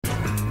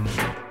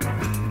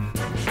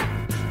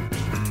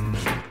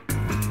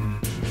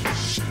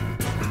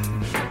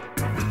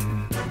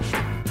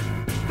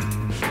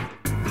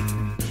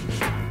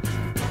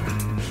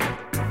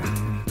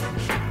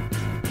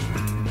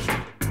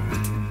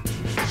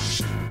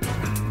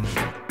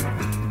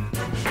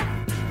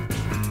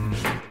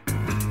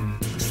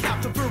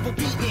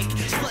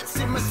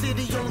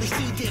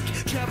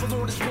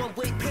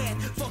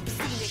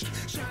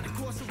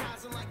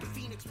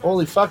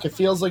Holy fuck, it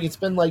feels like it's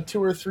been like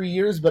 2 or 3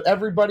 years, but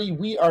everybody,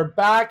 we are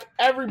back.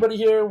 Everybody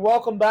here,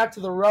 welcome back to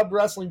the Rub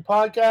Wrestling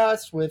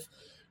Podcast with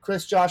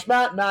Chris, Josh,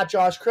 Matt, Matt,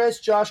 Josh, Chris,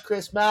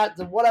 Matt,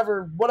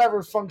 whatever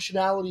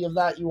functionality of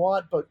that you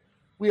want, but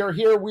we are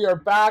here, we are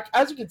back.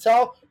 As you can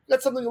tell, we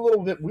got something a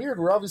little bit weird.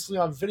 We're obviously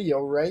on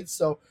video, right?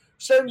 So we're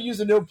starting to use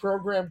a new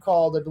program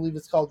called, I believe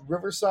it's called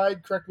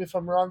Riverside. Correct me if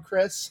I'm wrong,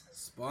 Chris.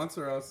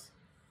 Sponsor us.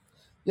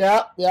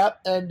 Yeah.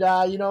 And,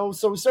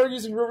 so we started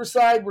using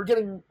Riverside. We're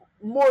getting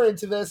more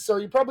into this, so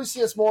you probably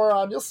see us more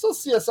on, you'll still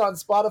see us on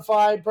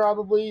Spotify,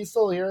 probably. You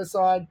still hear us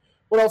on,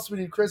 what else do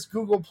we do, Chris?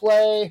 Google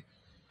Play,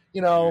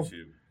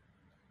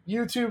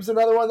 YouTube's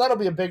another one. That'll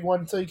be a big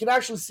one, so you can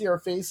actually see our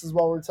faces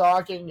while we're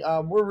talking.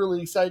 We're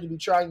really excited to be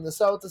trying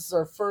this out. This is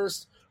our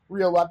first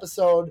real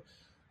episode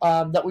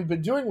that we've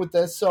been doing with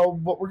this, so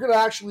what we're going to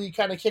actually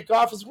kind of kick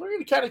off is we're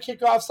going to kind of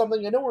kick off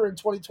something. I know we're in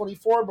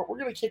 2024, but we're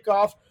going to kick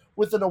off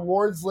with an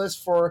awards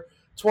list for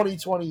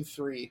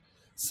 2023.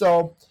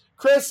 So,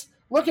 Chris,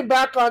 looking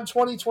back on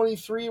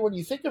 2023, when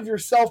you think of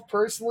yourself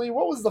personally,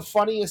 what was the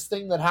funniest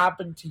thing that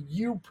happened to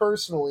you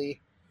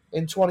personally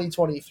in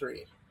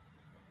 2023?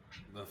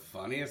 The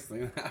funniest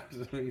thing that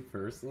happened to me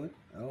personally?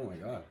 Oh my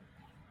god.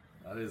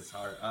 That is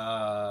hard.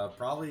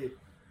 Probably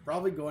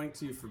going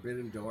to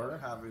Forbidden Door,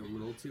 having a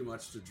little too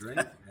much to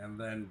drink, and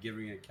then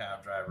giving a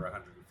cab driver $150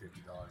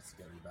 to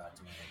get me back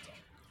to my hotel.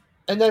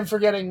 And then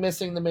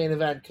missing the main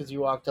event because you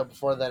walked up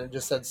before then and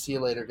just said, "See you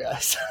later,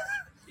 guys."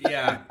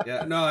 Yeah.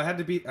 No, I have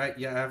to beat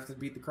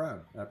the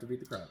crowd.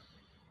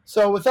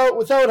 So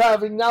without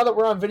having, now that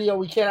we're on video,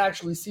 we can't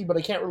actually see, but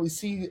I can't really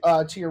see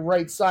to your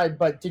right side.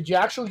 But did you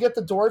actually get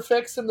the door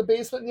fixed in the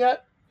basement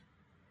yet?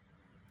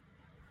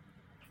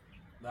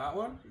 That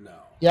one? No.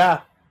 Yeah.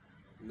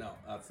 No,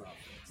 that's not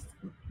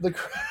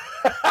fixed.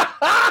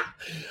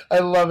 I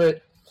love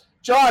it.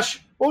 Josh,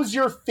 what was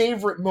your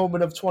favorite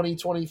moment of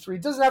 2023?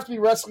 It doesn't have to be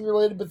wrestling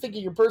related, but think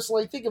of your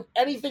personally. Think of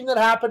anything that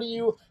happened to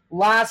you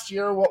last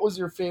year. What was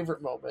your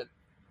favorite moment?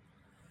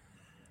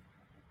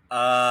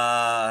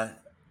 I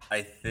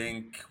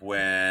think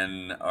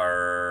when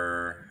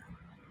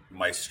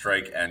my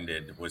strike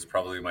ended was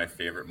probably my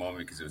favorite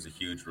moment because it was a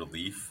huge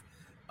relief.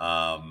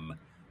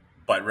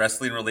 But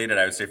wrestling related,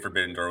 I would say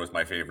Forbidden Door was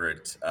my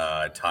favorite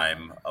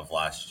time of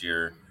last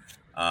year.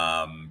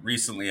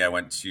 Recently I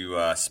went to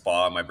a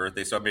spa on my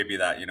birthday, so maybe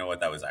that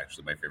was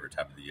actually my favorite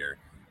time of the year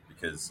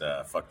because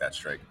fuck that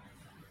strike.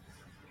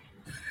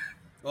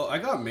 Well, I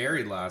got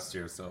married last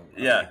year, so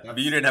yeah, but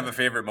you didn't have a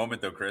favorite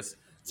moment though, Chris.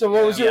 So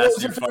what was your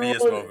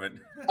funniest moment?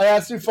 I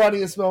asked you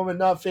funniest moment,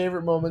 not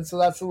favorite moment, so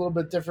that's a little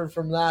bit different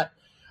from that.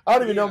 I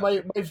don't even know.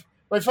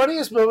 My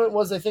funniest moment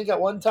was, I think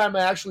at one time I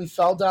actually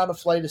fell down a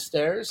flight of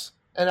stairs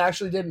and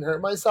actually didn't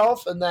hurt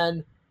myself, and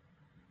then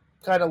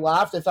kind of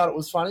laughed. I thought it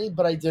was funny,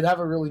 but I did have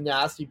a really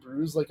nasty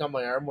bruise like on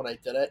my arm when I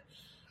did it.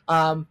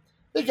 I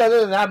think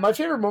other than that, my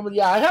favorite moment,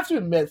 I have to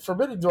admit,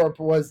 Forbidden Door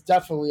was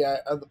definitely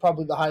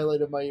probably the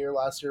highlight of my year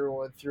last year when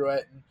we went through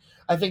it. And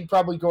I think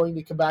probably going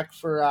to Quebec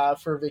for a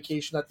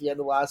vacation at the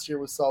end of last year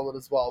was solid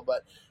as well.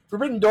 But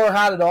Forbidden Door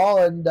had it all,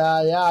 and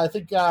I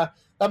think that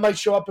might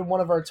show up in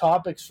one of our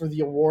topics for the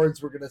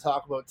awards we're going to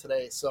talk about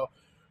today. So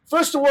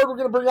first award we're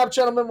going to bring up,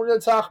 gentlemen, we're going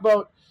to talk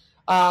about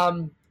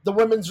the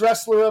Women's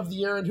Wrestler of the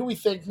Year and who we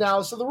think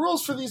now. So the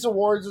rules for these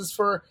awards is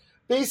for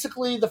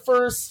basically the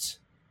first,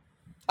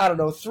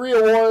 3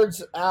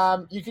 awards.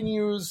 You can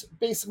use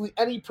basically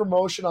any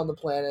promotion on the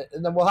planet,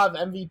 and then we'll have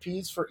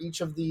MVPs for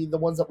each of the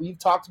ones that we've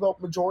talked about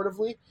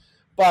majoritively.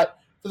 But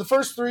for the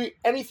first 3,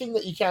 anything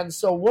that you can.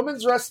 So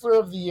Women's Wrestler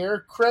of the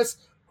Year, Chris,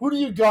 who do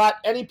you got?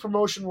 Any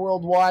promotion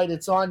worldwide,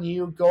 it's on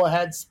you. Go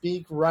ahead,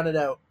 speak, run it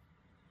out.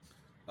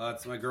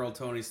 It's my girl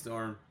Toni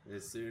Storm.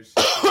 As soon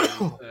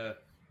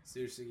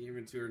as she came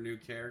into her new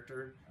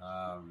character,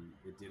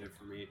 it did it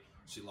for me.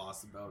 She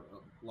lost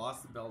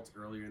the belt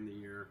earlier in the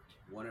year,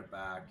 won it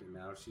back, and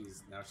now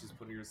she's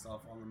putting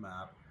herself on the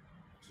map.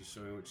 She's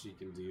showing what she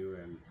can do,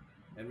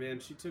 and man,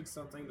 she took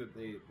something that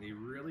they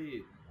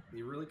really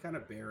kind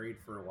of buried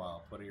for a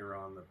while, putting her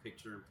on the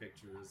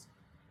pictures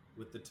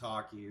with the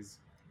talkies,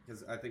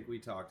 because I think we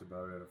talked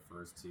about it at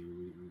first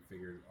too. We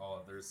figured,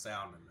 there's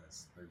sound in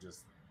this.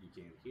 You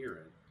can't hear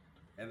it,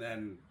 and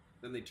then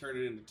they turned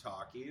it into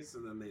talkies,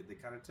 and then they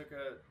kind of took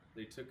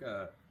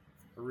a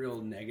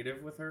real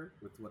negative with her,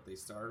 with what they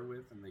started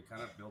with, and they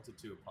kind of built it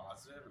to a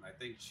positive. And I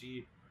think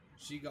she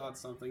got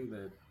something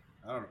that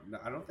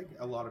I don't think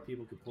a lot of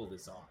people could pull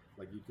this off.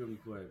 Like you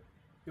couldn't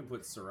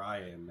put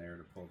Saraya in there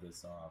to pull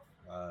this off.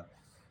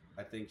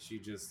 I think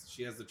she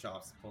has the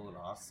chops to pull it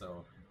off.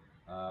 So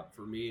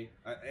for me,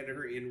 and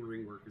her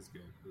in-ring work is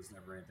good. There's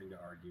never anything to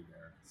argue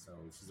there. So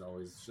she's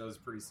always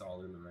pretty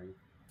solid in the ring.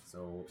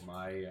 So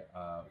my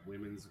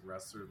Women's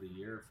Wrestler of the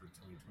Year for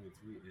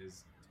 2023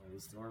 is Toni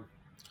Storm.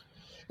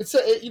 It's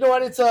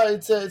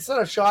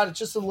not a shot. It's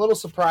just a little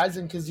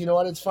surprising because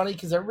it's funny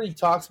because everybody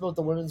talks about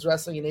the women's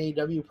wrestling in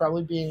AEW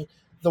probably being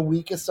the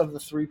weakest of the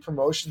 3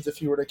 promotions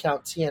if you were to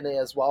count TNA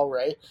as well,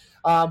 right?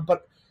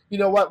 But you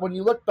know what? When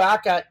you look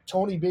back at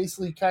Toni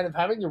basically kind of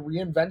having to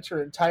reinvent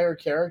her entire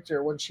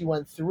character when she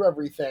went through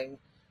everything,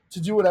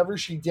 to do whatever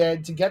she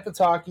did, to get the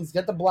talkies,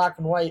 get the black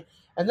and white,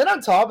 and then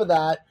on top of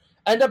that,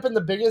 end up in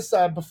the biggest,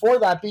 before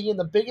that, being in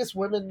the biggest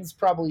women's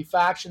probably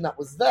faction that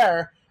was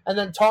there, and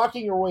then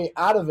talking her way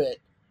out of it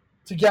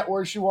to get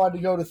where she wanted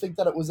to go, to think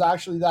that it was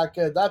actually that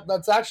good.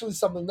 That's actually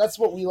something, that's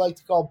what we like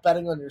to call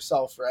betting on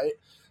yourself, right?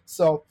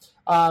 So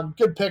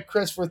good pick,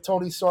 Chris, with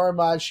Tony Storm.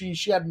 She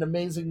had an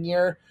amazing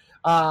year.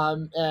 Yeah,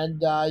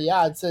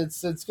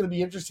 it's going to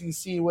be interesting to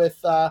see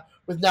with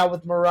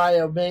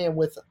Mariah May and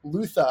with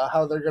Luther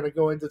how they're going to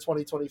go into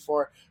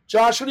 2024.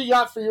 Josh, what do you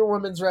got for your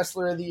Women's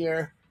Wrestler of the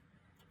Year?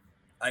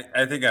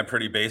 I think I'm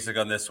pretty basic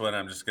on this one.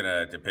 I'm just going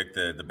to depict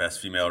the best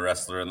female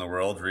wrestler in the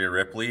world, Rhea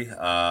Ripley.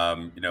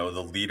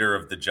 The leader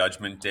of the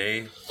Judgment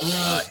Day,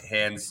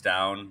 hands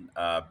down,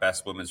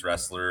 best women's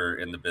wrestler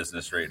in the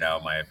business right now,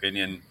 in my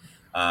opinion.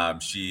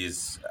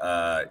 She's,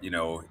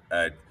 had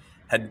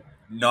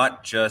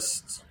not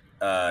just,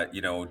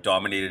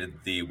 dominated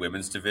the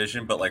women's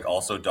division, but like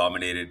also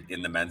dominated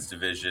in the men's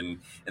division,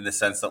 in the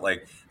sense that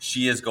like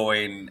she is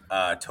going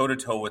toe to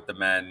toe with the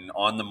men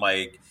on the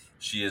mic.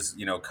 She is,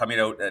 coming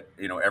out at,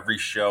 every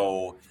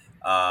show,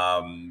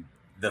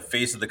 the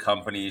face of the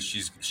company.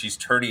 She's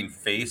turning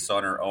face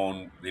on her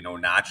own,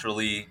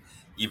 naturally,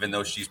 even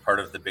though she's part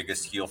of the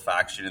biggest heel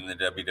faction in the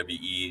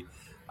WWE.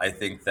 I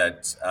think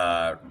that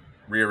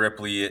Rhea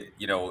Ripley,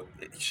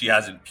 she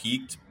hasn't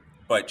peaked,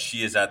 but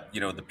she is at,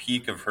 the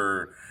peak of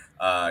her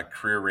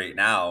career right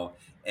now.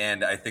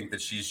 And I think that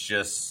she's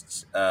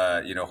just,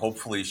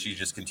 hopefully she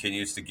just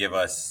continues to give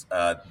us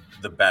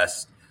the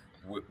best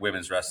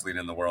women's wrestling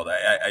in the world.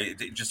 I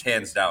just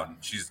hands down,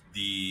 she's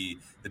the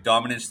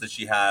dominance that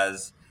she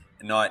has.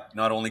 Not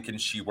only can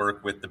she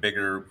work with the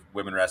bigger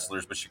women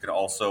wrestlers, but she can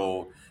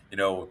also,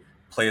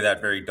 play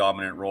that very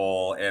dominant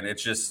role. And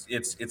it's just,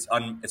 it's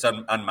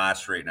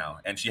unmatched right now.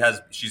 And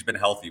she's been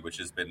healthy, which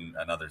has been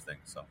another thing.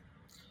 So.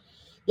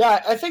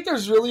 Yeah, I think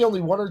there's really only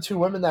one or two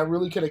women that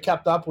really could have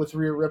kept up with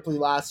Rhea Ripley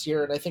last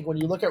year. And I think when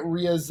you look at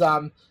Rhea's,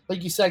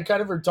 like you said,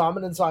 kind of her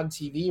dominance on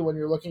TV, when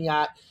you're looking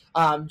at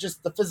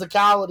just the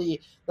physicality,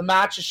 the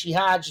matches she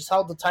had, she's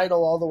held the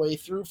title all the way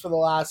through for the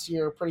last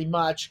year pretty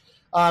much.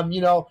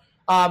 And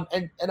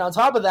on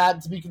top of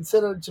that, to be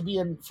considered to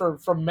be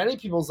from many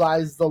people's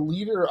eyes, the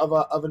leader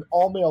of an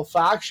all-male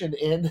faction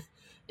in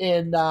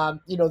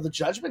the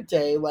Judgment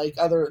Day, like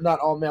not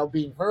all male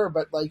being her,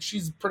 but like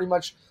she's pretty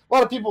much, a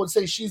lot of people would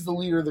say she's the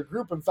leader of the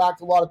group. In fact,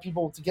 a lot of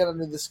people, to get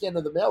under the skin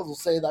of the males, will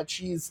say that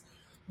she's,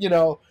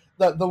 the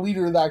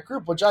leader of that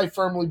group, which I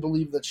firmly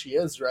believe that she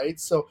is, right?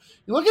 So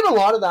you look at a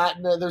lot of that,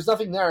 and there's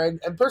nothing there.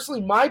 And personally,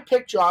 my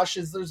pick, Josh,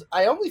 is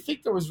I only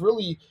think there was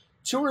really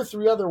 2 or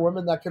 3 other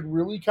women that could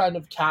really kind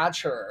of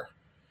catch her.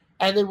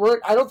 And they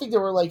weren't, I don't think they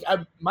were like,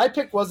 my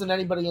pick wasn't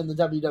anybody in the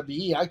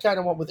WWE. I kind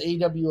of went with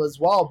AEW as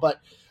well, but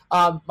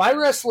my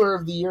wrestler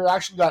of the year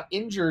actually got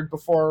injured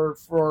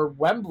for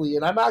Wembley,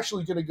 and I'm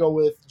actually going to go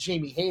with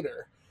Jamie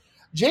Hayter.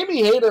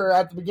 Jamie Hayter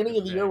at the beginning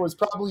of the year was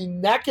probably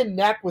neck and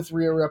neck with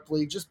Rhea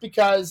Ripley, just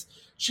because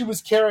she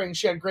was carrying.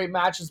 She had great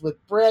matches with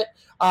Britt.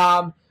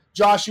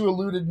 Josh, you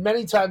alluded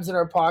many times in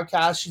our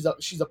podcast,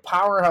 she's a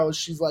powerhouse.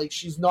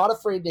 She's not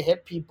afraid to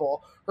hit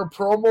people. Her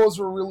promos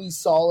were really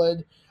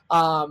solid.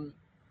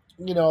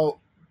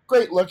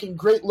 Great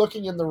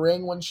looking in the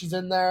ring when she's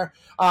in there.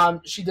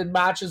 She did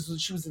matches.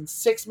 She was in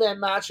 6-man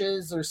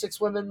matches or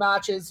 6-women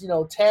matches,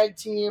 tag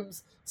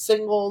teams,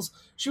 singles.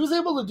 She was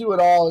able to do it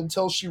all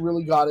until she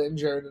really got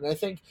injured. And I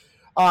think,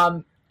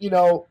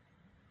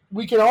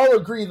 we can all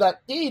agree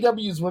that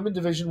AEW's women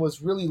division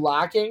was really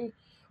lacking.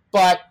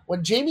 But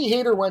when Jamie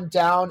Hayter went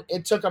down,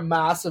 it took a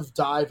massive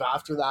dive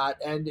after that.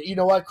 And you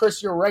know what,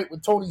 Chris, you're right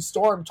with Tony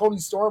Storm. Tony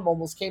Storm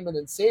almost came in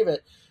and saved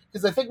it.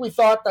 Because I think we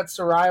thought that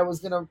Saraya was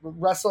going to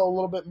wrestle a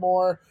little bit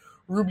more.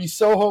 Ruby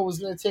Soho was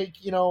going to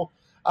take, the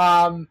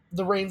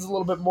reins a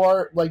little bit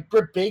more. Like,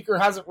 Britt Baker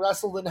hasn't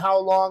wrestled in how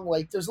long?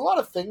 Like, there's a lot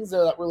of things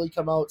there that really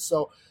come out.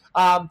 So,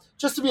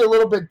 just to be a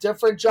little bit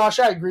different, Josh,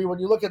 I agree. When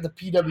you look at the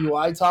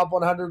PWI Top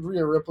 100,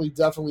 Rhea Ripley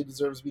definitely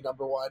deserves to be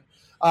number one.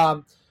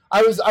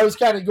 I was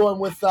kind of going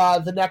with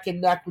the neck and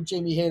neck with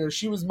Jamie Hayter.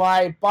 She was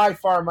by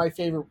far my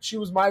favorite. She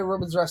was my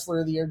women's wrestler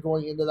of the year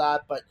going into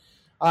that.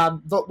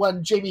 But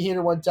when Jamie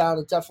Hayter went down,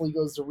 it definitely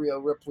goes to Rhea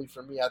Ripley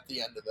for me at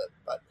the end of it.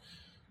 But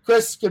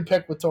Chris, good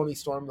pick with Tony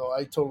Storm, though.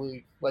 I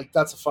totally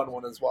that's a fun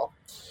one as well.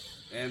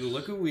 And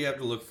look what we have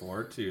to look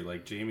forward to.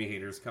 Like, Jamie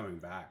Hayter's coming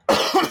back.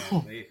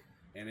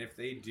 and if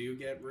they do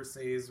get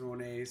Mercedes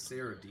Moné,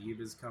 Sarah Deeb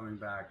is coming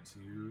back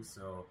too.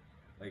 So,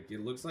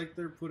 it looks like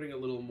they're putting a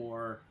little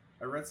more.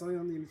 I read something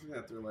on the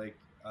internet. They're like,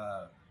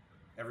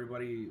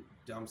 everybody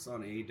dumps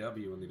on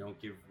AEW and they don't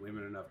give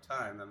women enough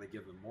time. Then they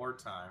give them more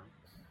time,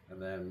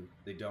 and then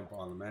they dump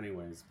on them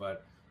anyways.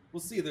 But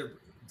we'll see.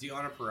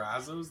 Deonna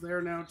Purrazzo's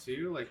there now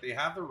too. Like, they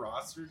have the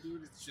roster,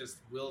 dude. It's just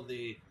will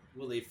they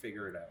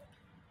figure it out?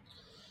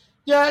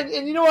 Yeah,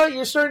 and you know what?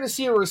 You're starting to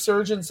see a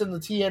resurgence in the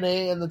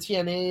TNA and the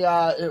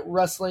TNA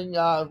wrestling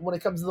when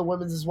it comes to the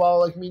women's as well.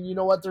 Like, I mean, you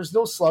know what? There's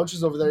no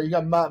slouches over there. You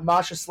got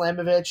Masha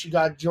Slamovich, you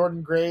got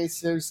Jordan Grace.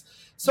 There's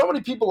so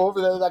many people over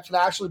there that can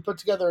actually put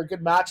together a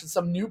good match, and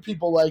some new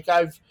people. Like,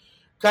 I've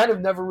kind of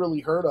never really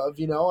heard of,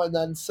 and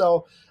then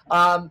so,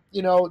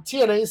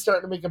 TNA is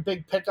starting to make a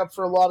big pickup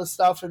for a lot of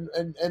stuff, and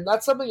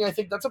that's something I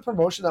think that's a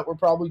promotion that we're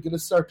probably going to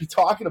start be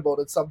talking about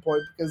at some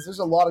point, because there's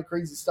a lot of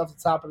crazy stuff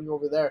that's happening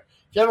over there.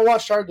 If you haven't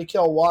watched Hard to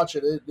Kill, watch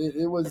it.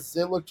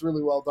 It looked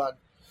really well done.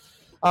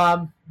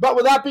 But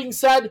with that being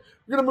said,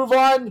 we're going to move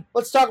on.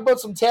 Let's talk about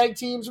some tag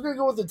teams. We're going to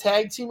go with the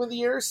tag team of the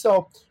year.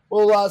 So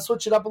we'll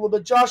switch it up a little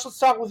bit. Josh, let's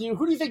talk with you.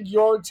 Who do you think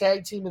your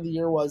tag team of the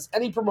year was?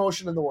 Any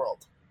promotion in the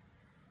world?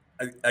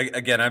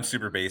 Again, I'm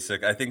super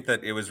basic. I think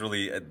that it was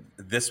really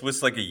this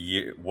was like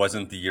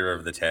wasn't the year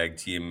of the tag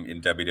team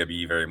in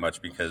WWE very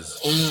much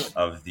because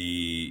of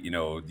the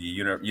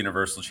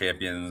Universal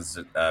Champions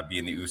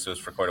being the Usos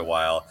for quite a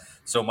while.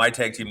 So my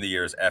tag team of the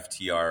year is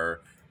FTR.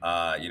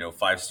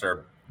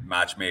 5-star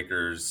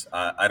matchmakers.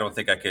 I don't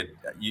think I could.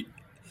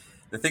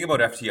 The thing about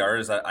FTR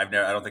is that I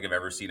don't think I've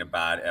ever seen a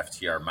bad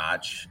FTR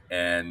match,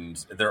 and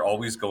they're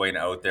always going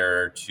out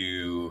there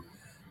to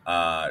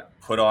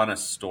put on a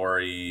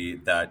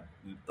story that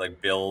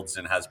like builds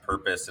and has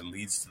purpose and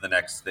leads to the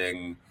next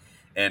thing.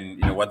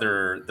 And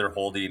whether they're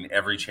holding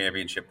every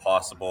championship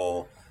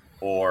possible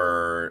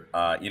or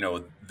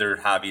they're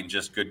having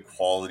just good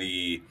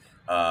quality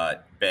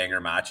banger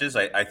matches,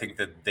 I think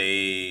that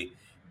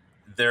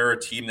they're a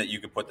team that you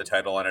could put the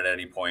title on at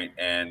any point,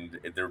 and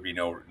there would be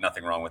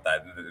nothing wrong with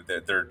that.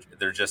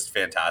 They're just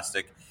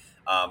fantastic.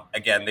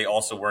 Again, they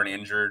also weren't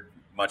injured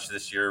much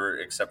this year,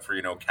 except for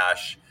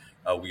Cash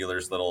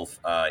Wheeler's little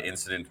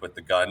incident with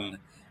the gun.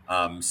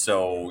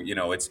 So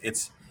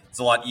it's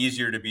a lot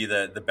easier to be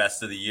the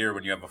best of the year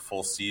when you have a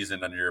full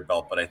season under your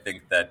belt. But I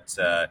think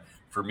that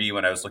for me,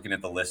 when I was looking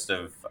at the list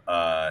of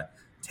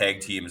tag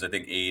teams, I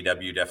think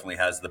AEW definitely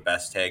has the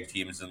best tag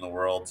teams in the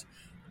world.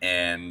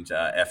 And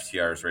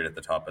FTR is right at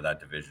the top of that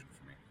division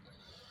for me.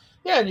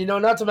 Yeah, and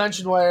not to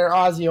mention where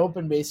Aussie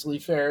Open basically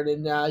fared,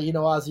 and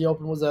Aussie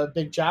Open was a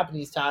big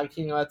Japanese tag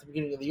team at the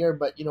beginning of the year,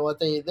 but you know what,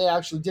 they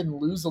actually didn't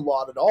lose a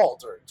lot at all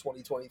during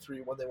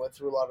 2023 when they went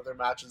through a lot of their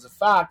matches. In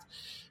fact,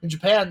 in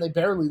Japan they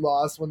barely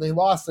lost. When they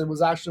lost, it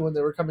was actually when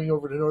they were coming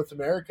over to North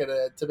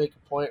America to make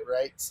a point,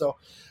 right? So,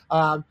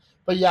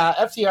 but yeah,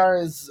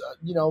 FTR is,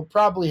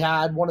 probably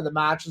had one of the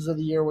matches of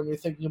the year when you're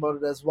thinking about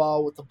it as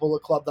well, with the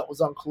Bullet Club that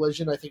was on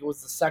Collision. I think it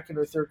was the second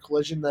or third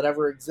Collision that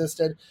ever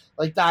existed.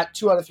 Like, that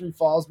 2 out of 3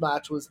 falls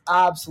match was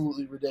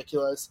absolutely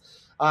ridiculous.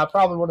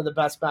 Probably one of the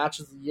best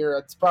matches of the year.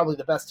 It's probably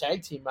the best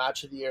tag team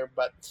match of the year.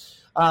 But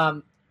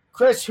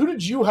Chris, who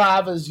did you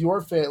have as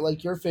your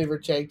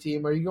favorite tag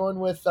team? Are you going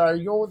with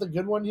a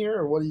good one here,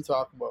 or what are you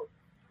talking about?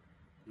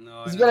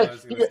 No,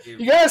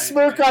 you got a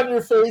smirk on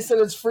your face,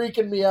 and it's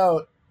freaking me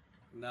out.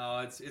 No,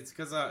 it's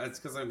because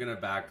I'm gonna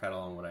backpedal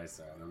on what I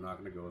said. I'm not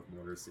gonna go with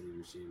Motor City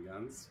Machine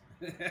Guns.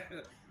 You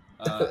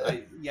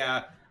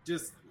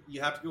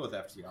have to go with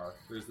FTR.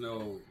 There's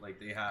no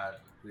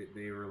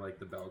they were like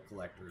the belt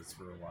collectors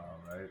for a while,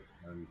 right?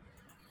 And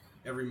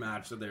every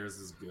match of theirs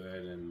is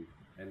good, and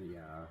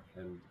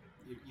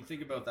you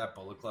think about that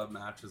Bullet Club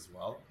match as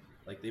well.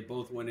 Like, they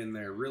both went in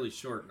there really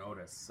short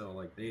notice, so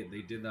like they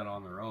did that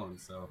on their own.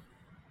 So,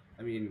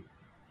 I mean,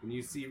 when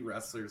you see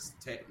wrestlers,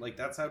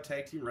 that's how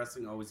tag team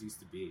wrestling always used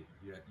to be.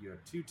 You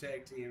had 2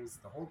 tag teams.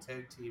 The whole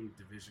tag team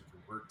division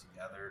could work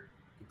together.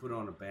 You put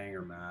on a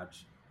banger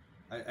match.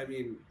 I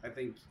mean, I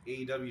think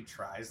AEW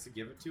tries to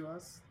give it to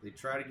us. They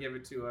try to give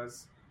it to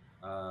us.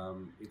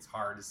 It's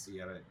hard to see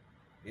it.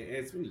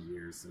 It's been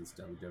years since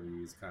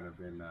WWE's kind of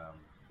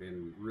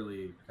been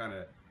really kind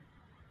of,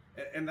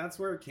 and that's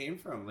where it came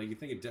from. Like, you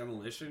think of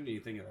Demolition, you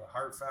think of the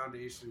Heart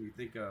Foundation, you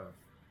think of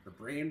the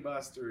Brain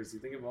Busters, you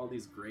think of all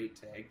these great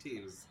tag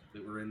teams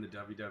that were in the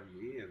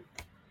WWE and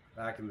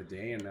back in the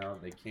day, and now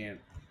they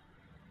can't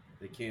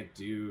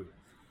do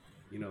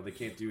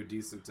a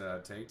decent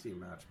tag team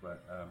match.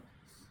 But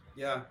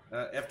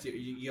FTR,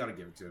 you got to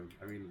give it to him.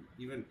 I mean,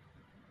 even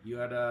you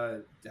had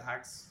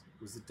Dax.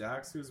 Was it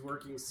Dax who was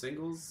working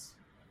singles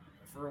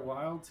for a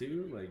while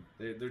too? Like,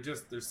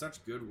 they're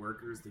such good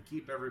workers. They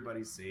keep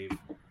everybody safe.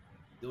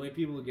 The only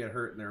people who get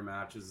hurt in their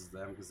matches is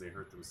them, because they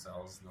hurt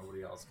themselves.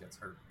 Nobody else gets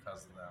hurt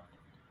because of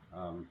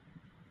them.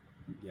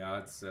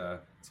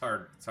 It's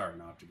hard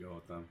not to go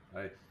with them.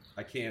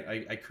 I can't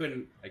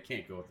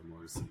go with the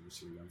Motor City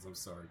Machine Guns. I'm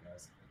sorry,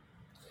 guys.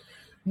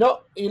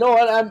 No, you know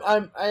what?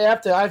 I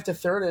have to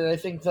third it. I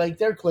think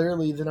they're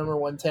clearly the number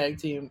 1 tag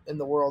team in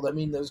the world. I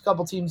mean, there's a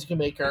couple teams you can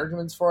make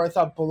arguments for. I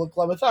thought Bullet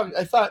Club. I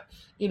thought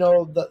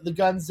the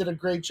Guns did a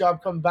great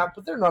job coming back,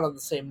 but they're not on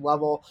the same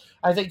level.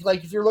 I think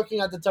if you're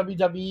looking at the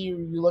WWE, or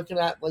you're looking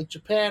at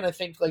Japan. I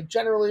think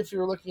generally, if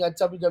you're looking at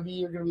WWE,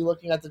 you're going to be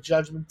looking at the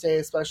Judgment Day,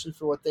 especially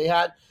for what they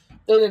had.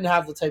 They didn't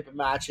have the type of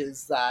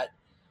matches that.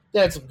 They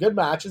had some good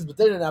matches, but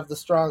they didn't have the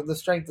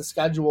strength of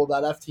schedule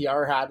that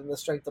FTR had, and the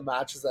strength of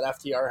matches that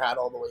FTR had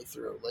all the way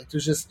through.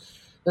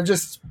 They're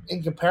just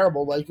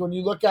incomparable. Like, when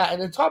you look at,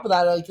 and on top of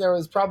that, there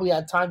was probably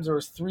at times there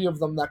was 3 of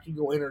them that could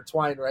go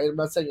intertwined, right? I'm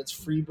not saying it's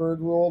Freebird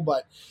rule,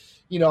 but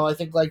I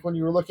think when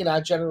you were looking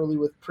at generally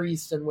with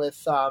Priest and with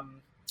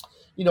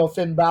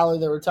Finn Balor,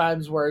 there were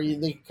times where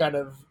they could kind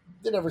of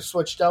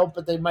switched out,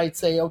 but they might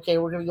say, okay,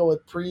 we're going to go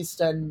with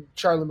Priest and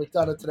Charlie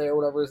McDonough today, or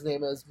whatever his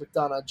name is,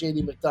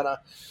 JD McDonough.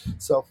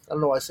 So I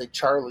don't know why I say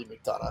Charlie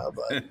McDonough,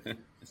 but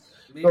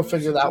go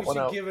figure that one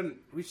out.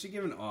 We should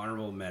give an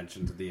honorable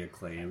mention to the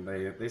Acclaim.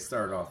 They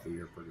started off the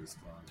year pretty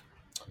strong.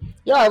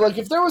 Yeah, like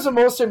if there was a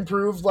most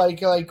improved,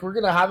 like we're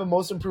gonna have a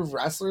most improved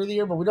wrestler of the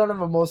year, but we don't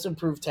have a most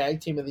improved tag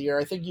team of the year.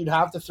 I think you'd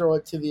have to throw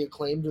it to the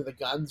Acclaimed or the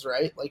Guns,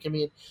 right? Like, I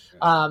mean,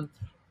 I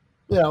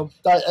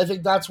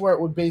think that's where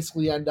it would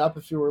basically end up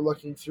if you were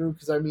looking through.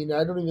 Because I mean,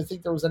 I don't even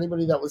think there was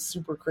anybody that was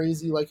super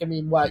crazy. Like, I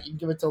mean, you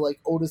give it to like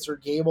Otis or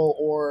Gable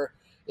or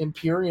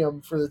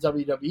Imperium for the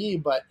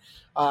WWE, but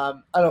I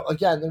don't.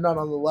 Again, they're not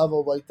on the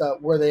level like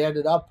that where they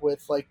ended up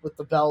with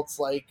the belts,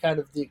 like kind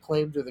of the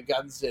Acclaimed or the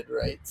Guns did,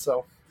 right?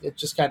 So it's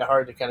just kind of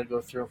hard to kind of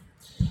go through.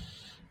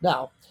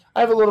 Now, I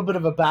have a little bit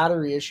of a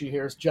battery issue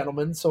here,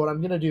 gentlemen. So what I'm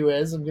going to do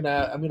is I'm going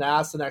to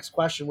ask the next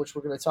question, which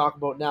we're going to talk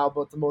about now,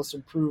 about the most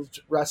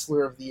improved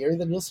wrestler of the year.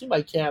 Then you'll see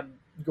my cam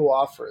go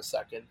off for a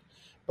second,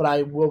 but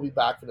I will be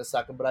back in a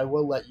second. But I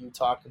will let you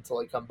talk until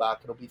I come back.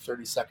 It'll be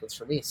 30 seconds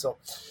for me. So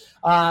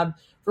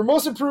for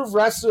most improved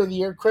wrestler of the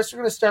year, Chris, we're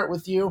going to start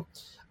with you.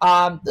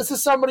 This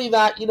is somebody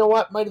that, you know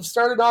what, might have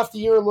started off the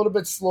year a little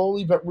bit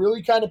slowly, but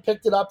really kind of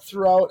picked it up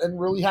throughout and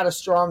really had a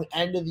strong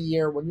end of the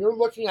year. When you're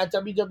looking at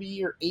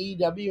WWE or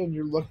AEW and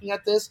you're looking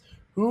at this,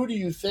 who do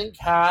you think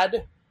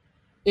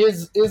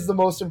is the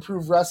most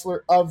improved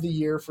wrestler of the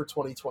year for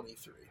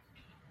 2023?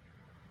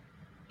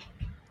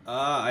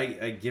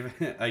 I give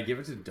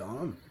it to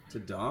Dom.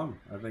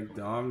 I think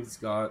Dom's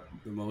got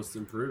the most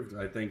improved.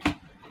 I think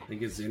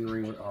his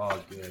in-ring. Oh,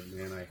 good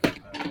man. I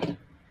hate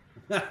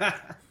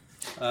that.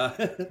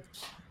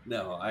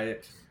 No, I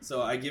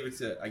give it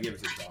to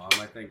Dom.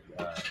 I think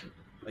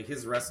like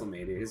his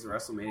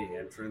WrestleMania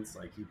entrance,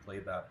 like he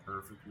played that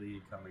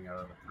perfectly coming out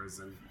of the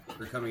prison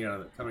or coming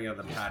out of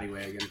the paddy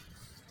wagon.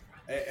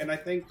 And I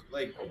think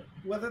like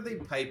whether they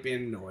pipe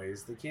in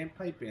noise, they can't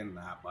pipe in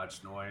that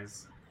much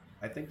noise.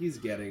 I think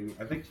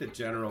the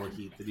general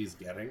heat that he's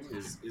getting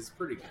is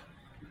pretty good.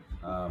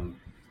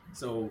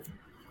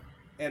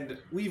 And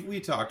we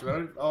talked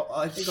about it.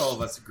 I think all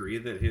of us agree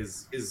that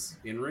his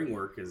in-ring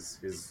work has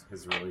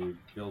really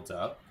built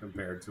up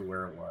compared to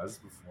where it was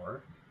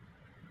before.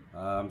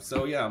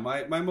 So yeah,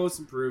 my most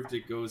improved,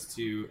 it goes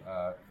to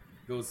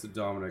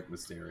Dominic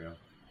Mysterio.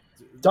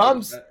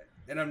 Dom's,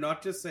 and I'm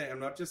not just saying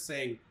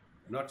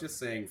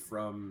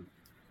from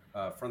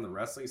the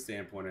wrestling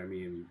standpoint. I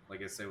mean,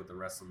 like I said, with the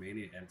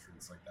WrestleMania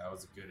entrance, like that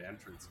was a good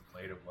entrance. He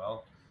played it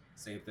well.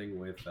 Same thing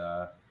with.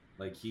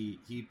 Like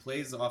he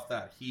plays off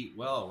that heat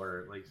well,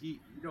 where like he's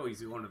going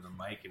to the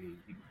mic and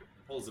he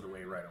pulls it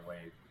away right away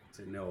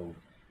to know.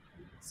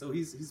 So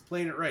he's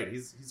playing it right.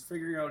 He's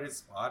figuring out his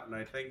spot, and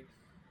I think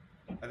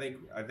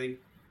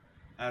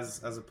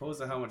as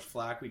opposed to how much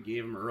flack we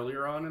gave him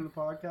earlier on in the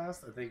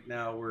podcast, I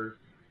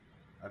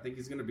think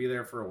he's going to be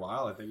there for a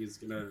while. I think he's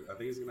going to have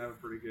a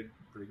pretty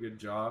good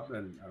job,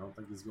 and I don't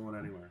think he's going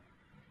anywhere.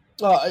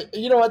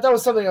 You know what? That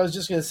was something I was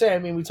just going to say. I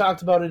mean, we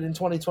talked about it in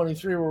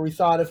 2023 where we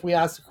thought if we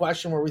asked a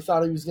question where we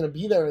thought he was going to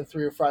be there in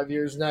 3 or 5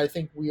 years, and I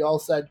think we all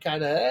said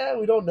kind of,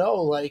 we don't know.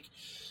 Like,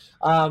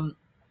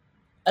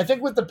 I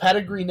think with the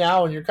pedigree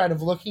now and you're kind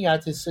of looking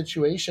at his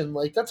situation,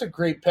 like that's a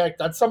great pick.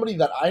 That's somebody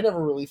that I never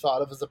really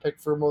thought of as a pick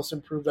for most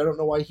improved. I don't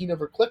know why he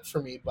never clicked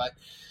for me, but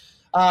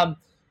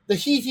the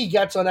heat he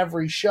gets on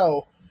every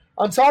show.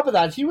 On top of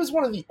that, he was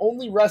one of the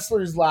only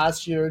wrestlers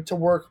last year to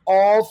work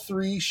all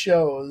 3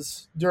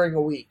 shows during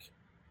a week.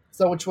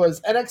 So, which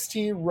was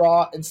NXT,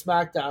 Raw, and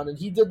SmackDown. And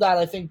he did that,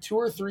 I think, 2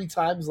 or 3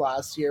 times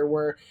last year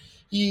where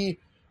he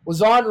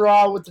was on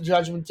Raw with the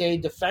Judgment Day,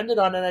 defended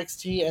on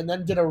NXT, and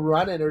then did a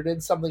run-in or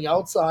did something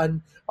else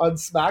on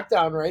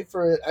SmackDown, right,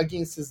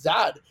 against his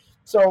dad.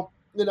 So,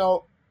 you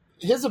know,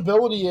 his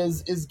ability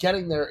is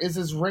getting there. Is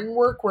his ring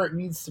work where it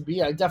needs to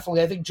be? I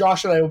think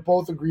Josh and I would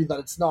both agree that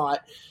it's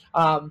not.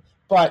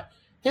 But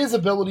his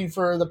ability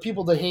for the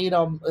people to hate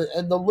him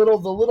and the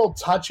little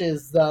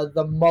touches,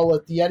 the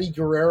mullet, the Eddie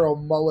Guerrero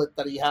mullet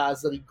that he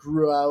has, that he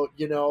grew out,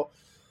 you know,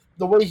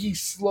 the way he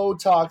slow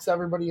talks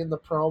everybody in the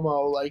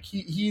promo, like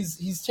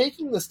he's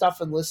taking the stuff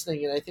and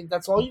listening, and I think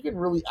that's all you can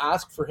really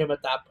ask for him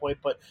at that point.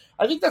 But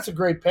I think that's a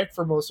great pick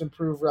for most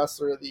improved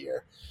wrestler of the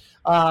year.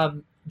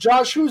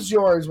 Josh, who's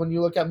yours when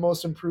you look at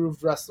most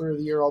improved wrestler of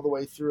the year all the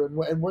way through,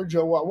 and where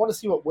Joe? I want to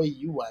see what way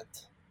you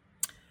went.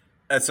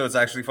 So it's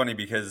actually funny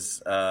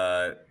because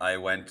I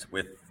went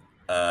with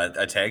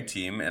a tag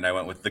team, and I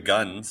went with the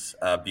Guns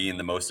being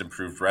the most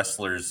improved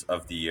wrestlers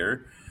of the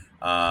year.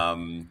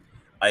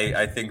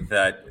 I think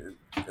that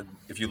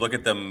if you look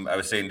at them, I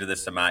was saying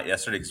this to Matt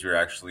yesterday because we were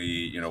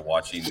actually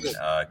watching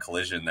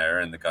Collision there,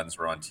 and the Guns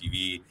were on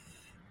TV,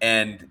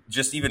 and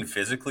just even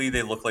physically,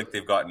 they look like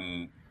they've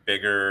gotten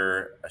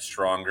bigger,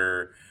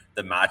 stronger.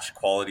 The match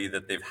quality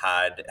that they've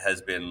had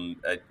has been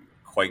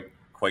quite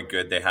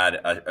good. They had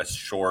a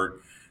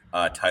short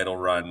title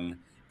run.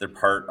 They're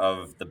part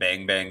of the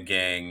Bang Bang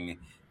Gang,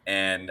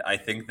 and I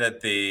think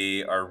that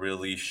they are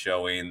really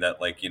showing that,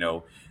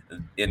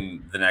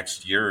 in the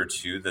next year or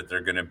two, that they're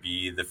going to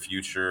be the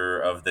future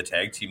of the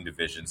tag team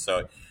division.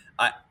 So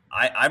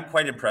I'm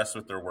quite impressed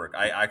with their work.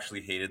 I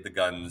actually hated the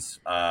Guns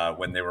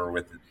when they were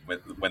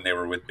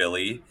with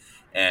Billy,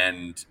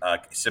 and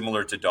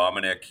similar to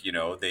Dominic,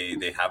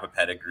 they have a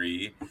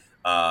pedigree.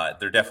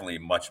 They're definitely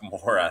much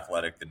more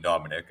athletic than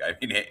Dominic. I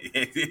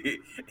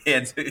mean,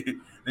 hands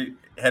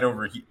head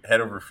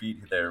over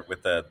feet there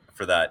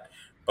for that.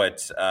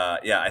 But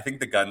yeah, I think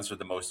the Guns are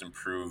the most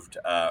improved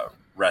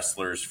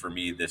wrestlers for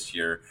me this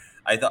year.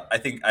 I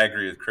think I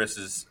agree with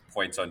Chris's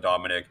points on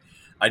Dominic.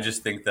 I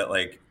just think that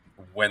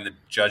when the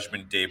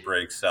Judgment Day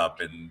breaks up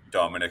and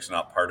Dominic's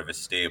not part of his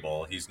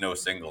stable, he's no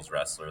singles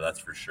wrestler. That's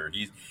for sure.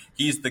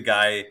 He's the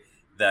guy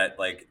that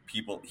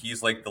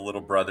he's like the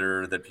little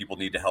brother that people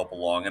need to help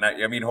along. And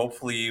I mean,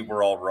 hopefully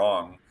we're all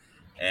wrong,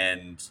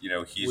 and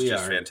he's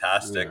just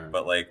fantastic.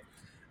 But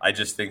I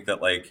just think that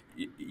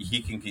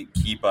he can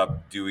keep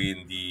up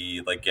doing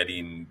the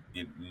getting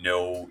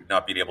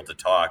not being able to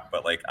talk.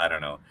 But I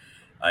don't know.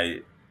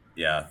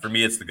 Yeah, for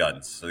me, it's the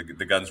Guns. So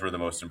the Guns were the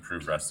most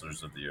improved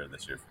wrestlers of the year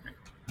this year for me.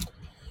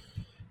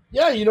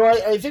 Yeah,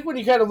 I think when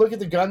you kind of look at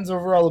the Guns'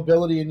 overall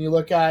ability and you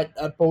look at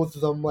both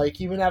of them,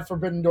 even at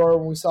Forbidden Door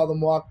when we saw them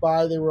walk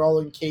by, they were all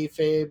in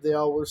kayfabe. They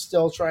all were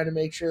still trying to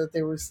make sure that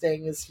they were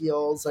staying as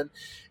heels. And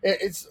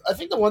I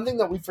think the one thing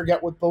that we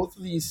forget with both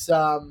of these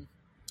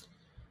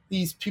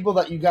people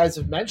that you guys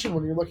have mentioned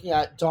when you're looking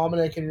at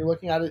Dominic and you're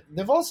looking at it,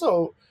 they've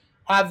also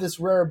have this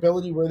rare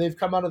ability where they've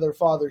come out of their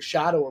father's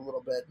shadow a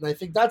little bit. And I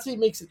think that's what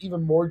makes it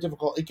even more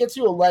difficult. It gets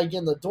you a leg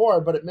in the door,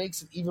 but it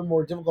makes it even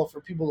more difficult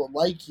for people to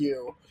like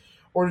you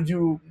or to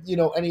do,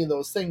 any of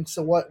those things.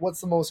 So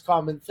what's the most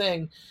common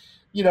thing,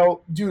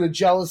 due to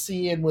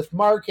jealousy and with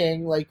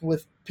marking,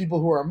 with people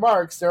who are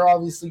marks, they're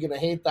obviously going to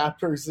hate that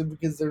person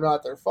because they're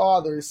not their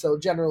father. So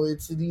generally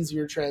it's an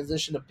easier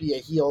transition to be a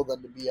heel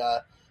than to be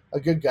a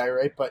good guy,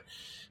 right? But,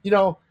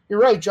 you're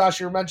right, Josh,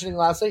 you were mentioning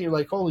last night, you're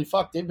like, holy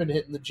fuck, they've been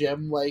hitting the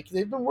gym.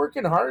 They've been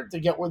working hard to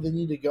get where they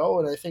need to go.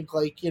 And I think,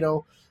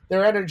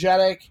 they're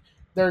energetic.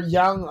 They're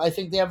young. I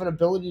think they have an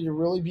ability to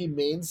really be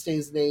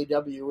mainstays in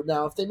AEW.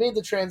 Now, if they made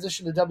the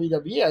transition to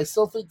WWE, I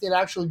still think they'd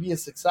actually be a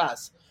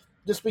success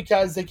just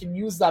because they can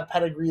use that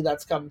pedigree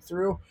that's come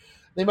through.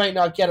 They might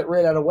not get it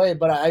right out of the way,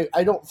 but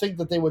I don't think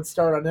that they would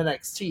start on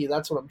NXT.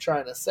 That's what I'm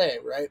trying to say,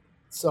 right?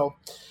 So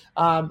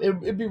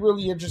it'd be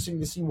really interesting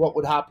to see what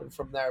would happen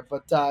from there,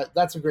 but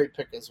that's a great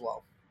pick as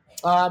well.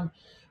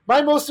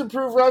 My most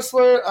improved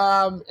wrestler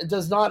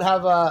does not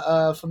have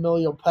a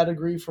familial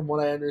pedigree from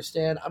what I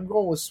understand. I'm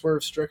going with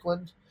Swerve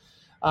Strickland.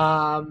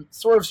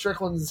 Swerve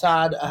Strickland's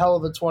had a hell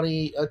of a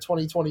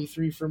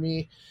 2023 for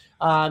me.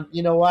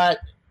 You know what?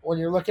 When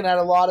you're looking at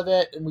a lot of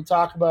it and we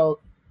talk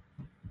about,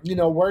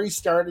 where he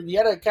started, he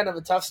had a kind of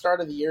a tough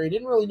start of the year. He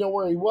didn't really know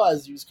where he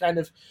was. He was kind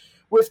of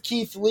with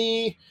Keith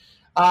Lee.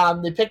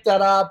 They picked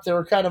that up. They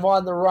were kind of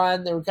on the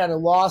run. They were kind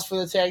of lost for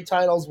the tag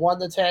titles, won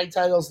the tag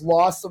titles,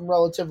 lost them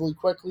relatively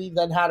quickly,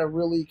 then had a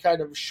really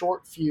kind of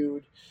short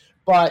feud.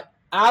 But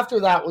after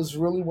that was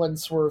really when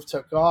Swerve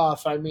took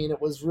off. I mean,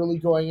 it was really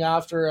going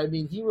after. I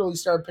mean, he really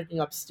started picking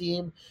up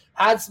steam,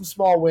 had some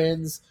small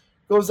wins,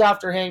 goes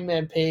after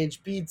Hangman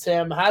Page, beats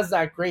him, has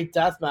that great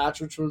death match,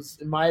 which was,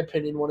 in my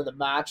opinion, one of the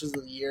matches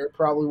of the year,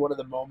 probably one of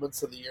the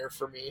moments of the year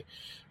for me,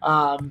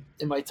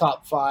 in my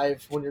top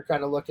 5 when you're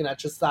kind of looking at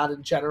just that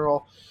in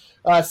general.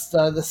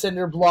 The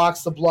cinder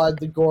blocks, the blood,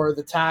 the gore,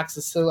 the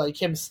taxes, so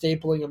him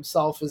stapling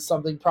himself is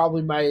something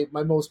probably my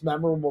most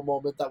memorable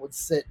moment that would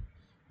sit.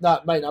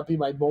 Might not be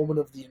my moment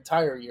of the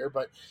entire year,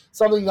 but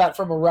something that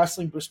from a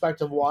wrestling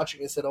perspective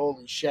watching, I said,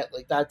 holy shit,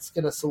 that's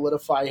going to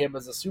solidify him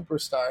as a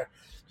superstar.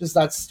 Just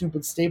that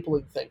stupid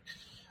stapling thing.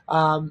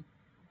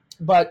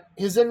 But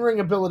his in-ring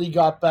ability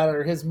got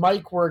better. His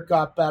mic work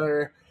got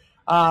better.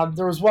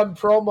 There was one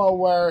promo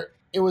where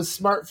it was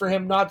smart for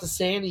him not to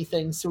say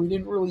anything, so he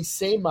didn't really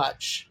say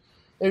much.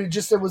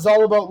 It was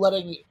all about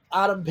letting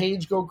Adam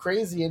Page go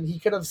crazy, and he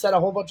could have said a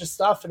whole bunch of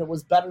stuff, and it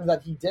was better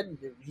that he didn't.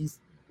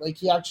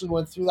 He actually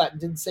went through that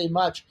and didn't say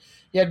much.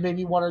 He had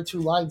maybe 1 or 2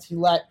 lines. He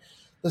let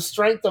the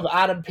strength of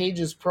Adam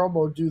Page's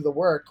promo do the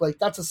work.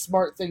 That's a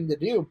smart thing to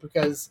do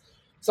because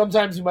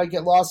sometimes you might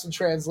get lost in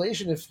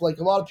translation if a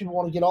lot of people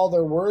want to get all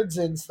their words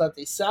in so that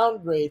they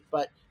sound great,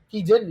 but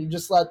he didn't. He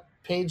just let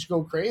Page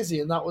go crazy,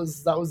 and that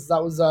was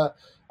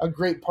a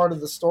great part of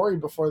the story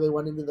before they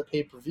went into the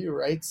pay-per-view,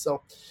 right?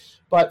 So,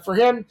 but for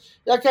him,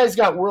 that guy's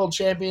got world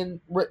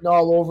champion written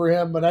all over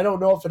him, but I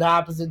don't know if it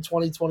happens in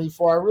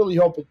 2024. I really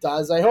hope it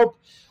does. I hope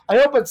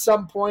at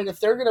some point, if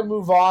they're going to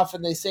move off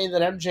and they say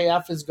that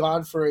MJF is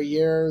gone for a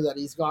year, that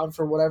he's gone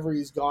for whatever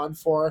he's gone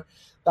for,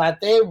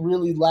 that they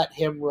really let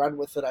him run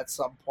with it at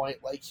some point.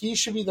 He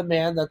should be the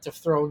man that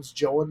dethrones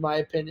Joe, in my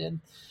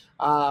opinion.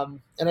 And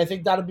I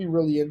think that'd be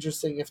really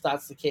interesting if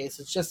that's the case.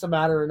 It's just a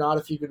matter of not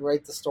if you can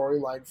write the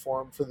storyline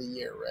for him for the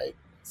year, right?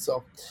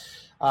 So,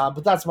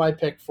 but that's my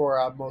pick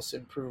for most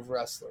improved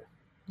wrestler.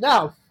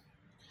 Now,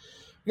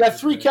 we got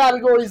 3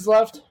 categories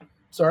left.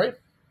 Sorry?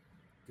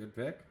 Good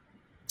pick.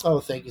 Oh,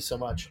 thank you so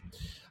much.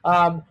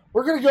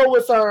 We're going to go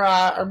with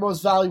our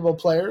most valuable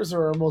players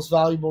or our most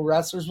valuable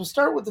wrestlers. We'll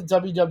start with the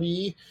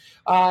WWE.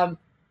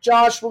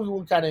 Josh,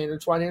 we'll kind of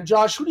intertwine here.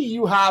 Josh, who do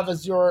you have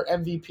as your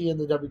MVP in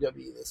the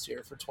WWE this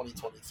year for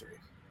 2023?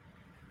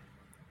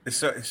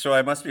 So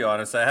I must be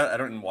honest. I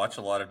don't watch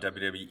a lot of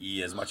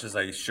WWE as much as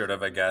I should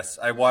have. I guess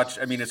I watch.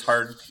 I mean, it's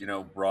hard.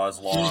 Raw's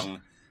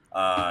long,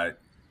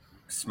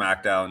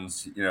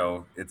 SmackDowns.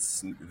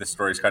 It's the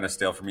story's kind of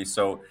stale for me.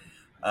 So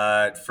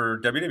for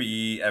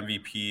WWE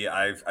MVP,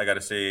 I got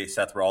to say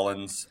Seth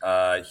Rollins.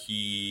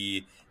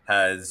 He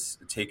has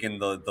taken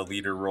the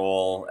leader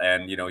role,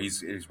 and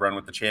he's run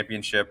with the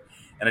championship,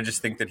 and I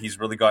just think that he's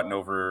really gotten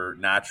over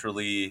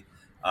naturally.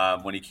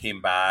 When he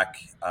came back,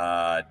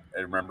 I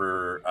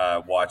remember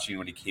watching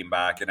when he came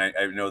back, and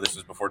I know this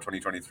was before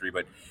 2023,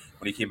 but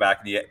when he came back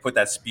and he had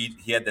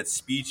that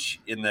speech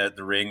in the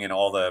ring, and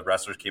all the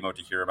wrestlers came out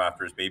to hear him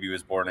after his baby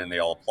was born, and they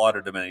all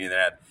applauded him, and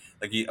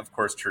he of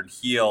course turned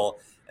heel,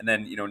 and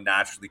then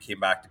naturally came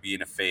back to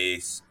being a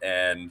face,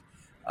 and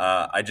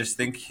I just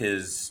think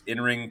his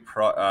in-ring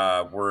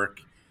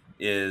work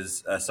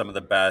is some of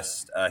the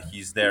best.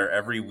 He's there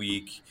every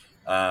week.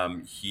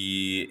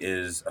 He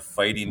is a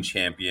fighting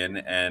champion,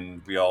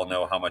 and we all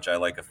know how much I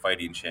like a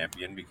fighting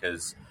champion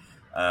because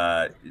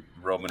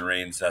Roman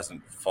Reigns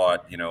hasn't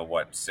fought,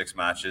 6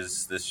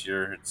 matches this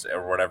year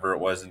or whatever it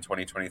was in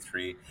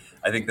 2023.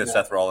 I think that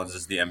Seth Rollins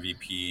is the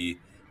MVP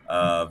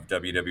of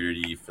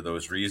WWE for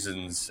those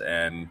reasons,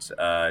 and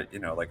I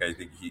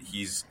think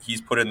he's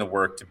put in the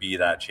work to be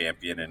that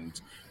champion and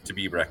to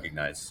be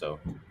recognized. So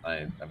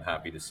I'm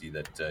happy to see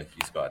that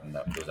he's gotten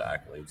those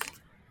accolades.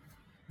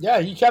 Yeah,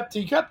 he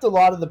kept a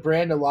lot of the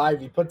brand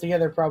alive. He put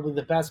together probably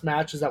the best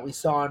matches that we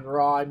saw on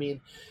Raw. I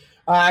mean,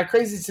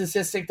 crazy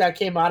statistic that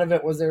came out of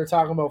it was they were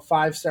talking about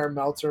 5-star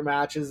Meltzer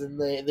matches, and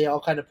they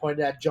all kind of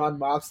pointed at John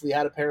Moxley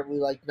had apparently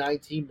like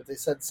 19, but they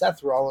said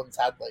Seth Rollins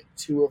had like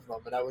 2 of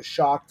them, and I was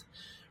shocked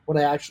when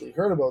I actually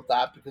heard about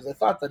that because I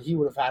thought that he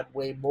would have had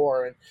way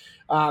more.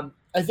 And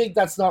I think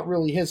that's not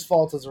really his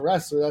fault as a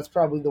wrestler. That's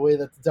probably the way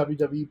that the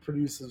WWE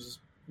produces,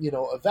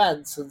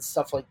 events and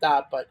stuff like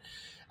that. But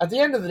at the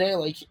end of the day,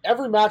 like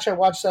every match I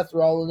watched Seth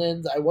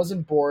Rollins in, I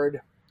wasn't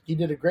bored. He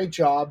did a great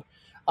job.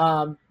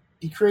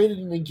 He created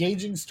an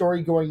engaging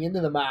story going into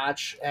the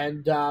match,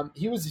 and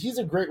he's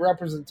a great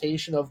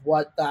representation of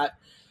what that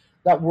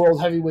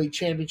World Heavyweight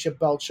Championship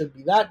belt should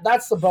be.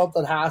 That's the belt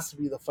that has to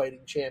be the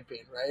fighting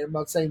champion, right? I'm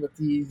not saying that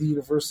the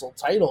Universal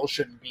title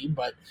shouldn't be,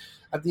 but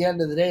at the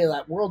end of the day,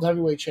 that World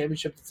Heavyweight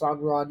Championship that's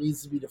on Raw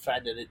needs to be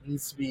defended. It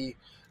needs to be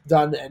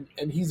done,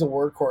 and he's a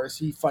workhorse.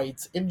 He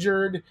fights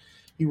injured.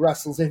 He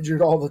wrestles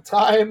injured all the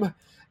time,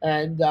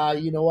 and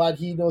you know what?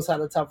 He knows how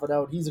to tough it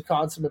out. He's a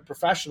consummate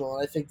professional,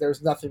 and I think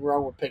there's nothing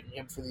wrong with picking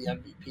him for the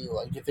MVP.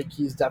 Like, I think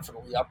he's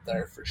definitely up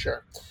there for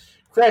sure.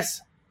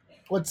 Chris,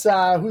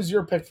 who's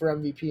your pick for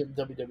MVP in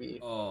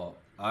WWE? Oh,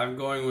 I'm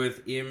going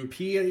with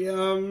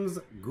Imperium's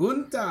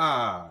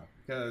Gunther.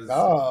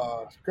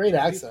 Great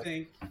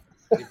accent.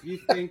 If you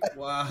think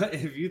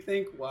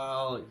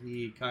while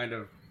he kind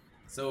of,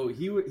 so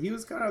he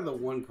was kind of the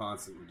one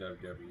constant in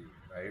WWE,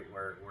 right?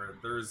 Where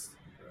there's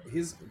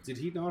did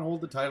he not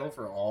hold the title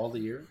for all the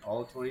year,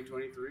 all of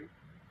 2023?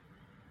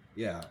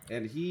 Yeah,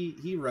 and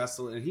he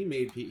wrestled and he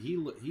made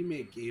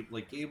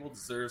Gable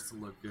deserves to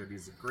look good.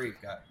 He's a great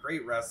guy,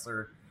 great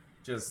wrestler.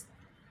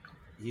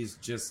 He's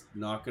just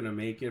not gonna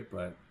make it,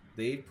 but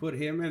they put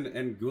him in,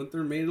 and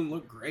Gunther made him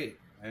look great,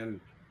 and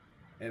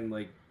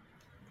like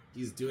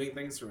he's doing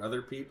things for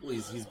other people.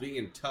 He's being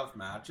in tough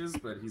matches,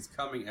 but he's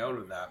coming out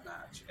of that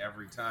match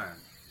every time.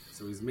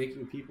 So he's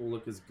making people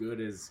look as good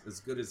as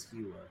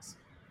he was.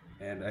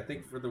 And I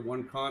think for the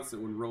one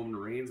constant when Roman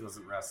Reigns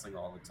wasn't wrestling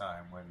all the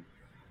time,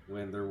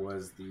 when there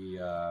was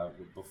the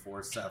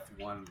before Seth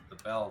won the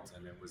belt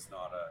and it was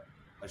not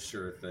a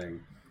sure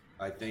thing.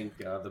 I think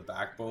the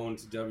backbone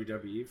to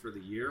WWE for the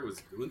year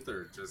was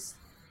Gunther.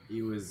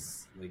 He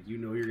was like, you're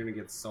going to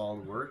get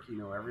solid work.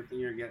 Everything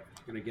you're going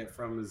to get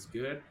from him is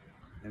good.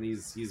 And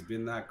he's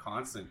been that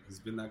constant. He's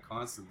been that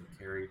constant that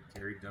carried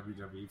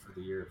WWE for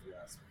the year, if you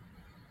ask me.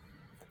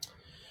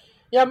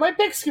 Yeah, my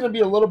pick's going to be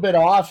a little bit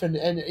off, and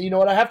you know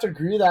what, I have to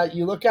agree that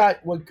you look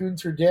at what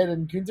Gunther did,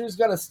 and Gunther's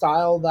got a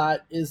style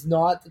that is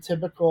not the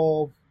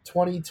typical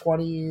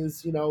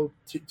 2020s,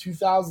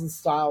 2000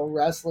 style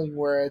wrestling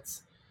where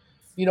it's,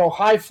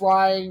 high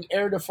flying,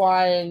 air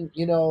defying,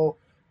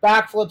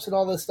 backflips and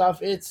all this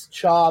stuff. It's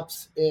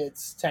chops,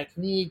 it's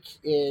technique,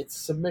 it's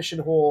submission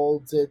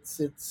holds,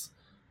 it's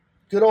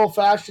good old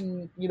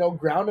fashioned,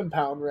 ground and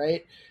pound,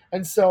 right?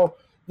 And so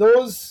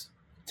those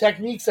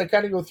techniques that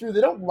kind of go through,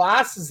 they don't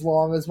last as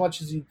long as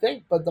much as you'd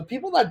think, but the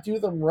people that do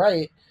them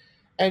right,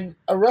 and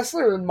a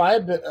wrestler in my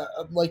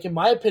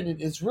opinion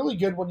is really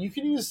good when you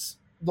can use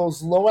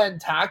those low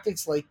end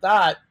tactics like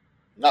that,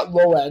 not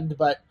low end,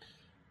 but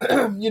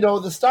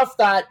the stuff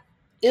that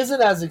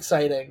isn't as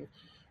exciting,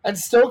 and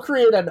still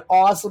create an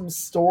awesome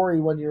story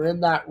when you're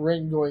in that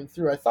ring going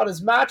through. I thought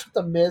his match with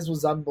The Miz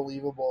was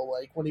unbelievable.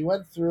 Like, when he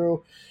went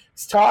through,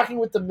 he's talking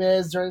with The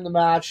Miz during the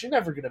match, you're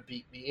never going to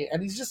beat me.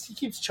 And he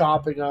keeps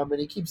chopping him, and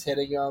he keeps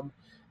hitting him.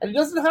 And he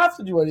doesn't have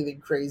to do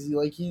anything crazy.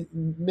 Like,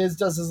 Miz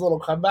does his little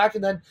comeback,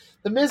 and then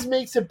The Miz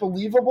makes it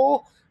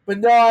believable, but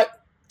not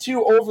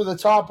too over the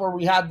top where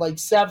we had like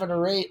 7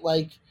 or 8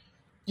 like,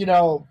 you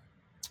know,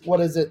 what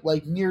is it,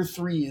 like near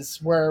threes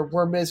where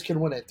Miz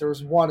can win it. There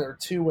was 1 or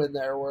 2 in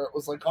there where it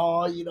was like,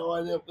 oh, you know,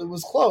 and it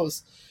was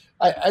close.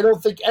 I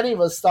don't think any of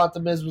us thought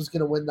the Miz was going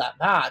to win that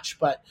match,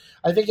 but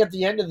I think at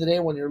the end of the day,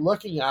 when you're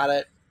looking at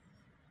it,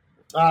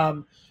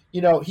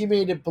 you know, he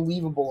made it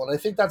believable, and I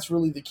think that's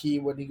really the key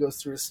when he goes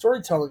through his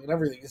storytelling and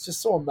everything. It's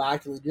just so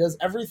immaculate. He does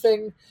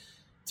everything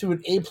to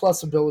an A+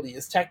 ability.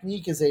 His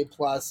technique is A+.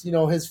 You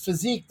know, his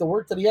physique, the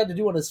work that he had to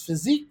do on his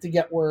physique to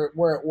get where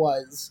it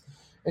was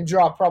and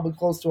drop probably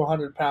close to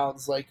 100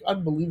 pounds, like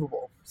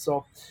unbelievable.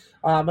 So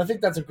I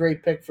think that's a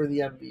great pick for the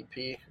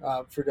MVP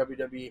for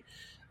WWE.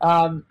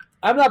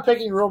 I'm not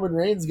picking Roman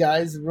Reigns,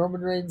 guys, and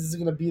Roman Reigns is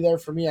going to be there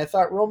for me. I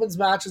thought Roman's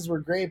matches were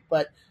great,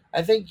 but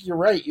I think you're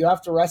right. You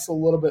have to wrestle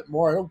a little bit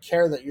more. I don't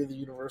care that you're the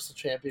Universal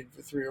Champion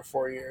for 3 or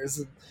 4 years,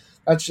 and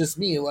that's just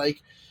me.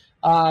 Like,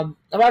 I'm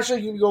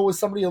actually going to go with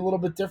somebody a little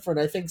bit different.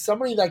 I think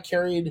somebody that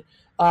carried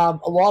a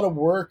lot of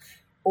work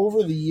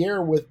over the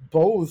year with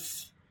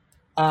both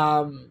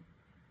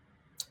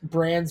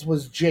brands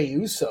was Jey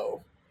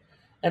Uso.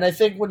 And I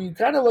think when you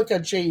kind of look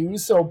at Jey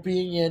Uso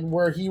being in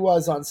where he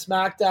was on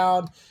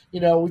SmackDown, you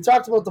know, we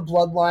talked about the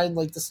Bloodline,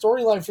 like the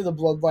storyline for the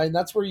Bloodline.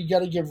 That's where you got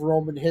to give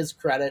Roman his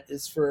credit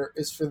is for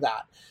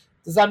that.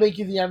 Does that make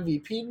you the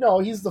MVP? No,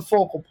 he's the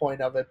focal point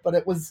of it. But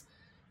it was,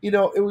 you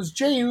know, it was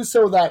Jey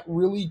Uso that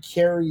really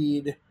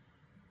carried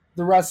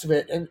the rest of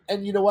it.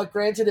 And you know what?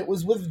 Granted, it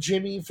was with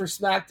Jimmy for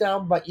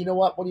SmackDown, but you know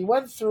what? When he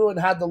went through and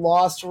had the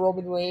loss to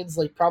Roman Reigns,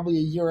 like probably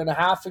a year and a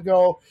half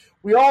ago,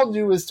 we all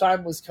knew his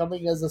time was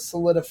coming as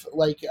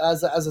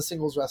as a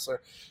singles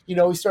wrestler. You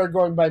know, he started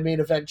going by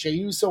main event Jey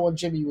Uso when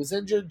Jimmy was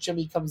injured.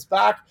 Jimmy comes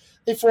back.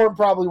 They formed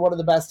probably one of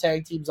the best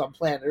tag teams on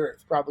planet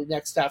Earth, probably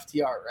next to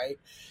FTR, right?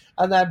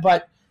 And then,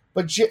 but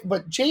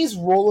Jay's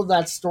role in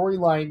that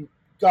storyline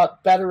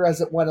got better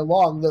as it went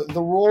along.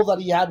 The role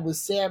that he had with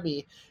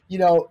Sammy, you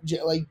know,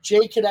 like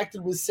Jay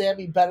connected with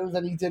Sammy better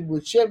than he did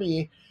with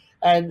Jimmy.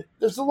 And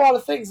there's a lot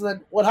of things. And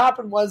then what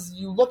happened was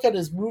you look at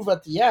his move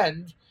at the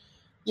end,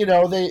 you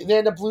know, they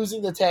end up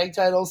losing the tag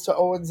titles to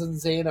Owens and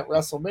Zayn at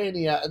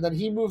WrestleMania. And then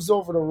he moves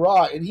over to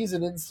Raw and he's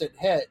an instant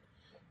hit.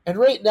 And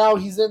right now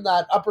he's in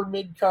that upper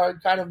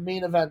mid-card kind of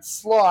main event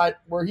slot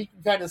where he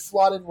can kind of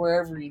slot in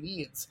wherever he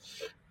needs.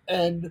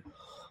 And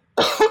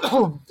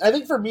I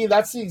think for me,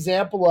 that's the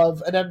example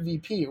of an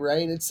MVP,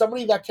 right? It's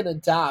somebody that can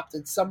adapt.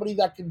 It's somebody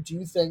that can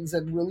do things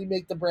and really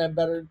make the brand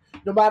better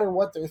no matter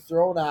what they're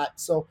thrown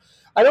at. So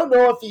I don't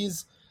know if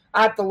he's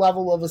at the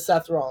level of a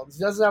Seth Rollins.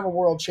 He doesn't have a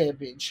world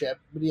championship,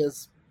 but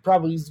he's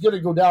going to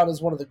go down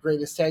as one of the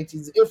greatest tag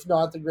teams, if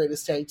not the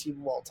greatest tag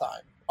team of all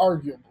time,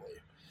 arguably.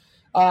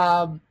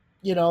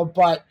 You know,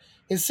 but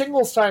his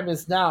singles time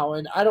is now,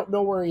 and I don't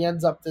know where he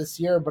ends up this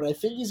year, but I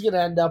think he's going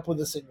to end up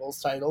with a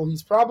singles title.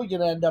 He's probably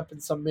going to end up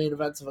in some main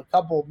events of a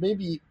couple,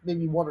 maybe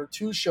 1 or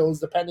 2 shows,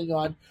 depending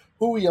on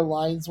who he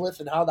aligns with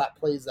and how that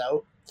plays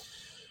out.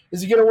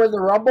 Is he going to win the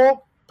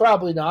Rumble?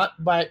 Probably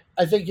not, but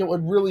I think it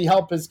would really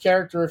help his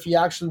character if he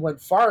actually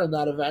went far in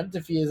that event,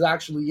 if he is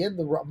actually in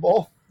the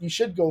Rumble. He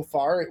should go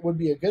far. It would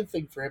be a good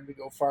thing for him to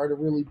go far to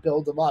really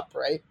build him up,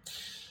 right?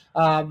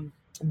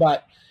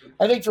 But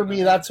I think for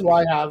me, that's who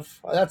I have.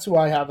 That's who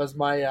I have as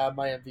my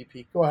my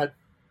MVP. Go ahead.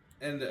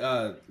 And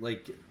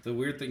like the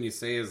weird thing you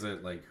say is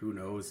that like who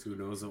knows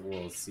what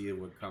we'll see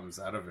what comes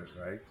out of it,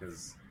 right?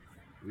 Because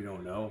we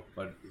don't know.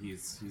 But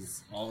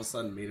he's all of a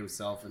sudden made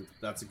himself, and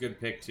that's a good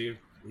pick too.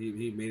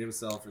 He made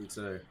himself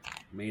into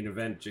main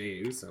event Jey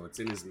Uso. It's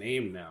in his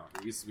name now.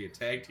 He used to be a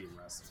tag team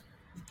wrestler.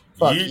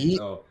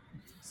 So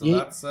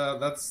that's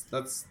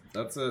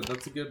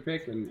a good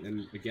pick.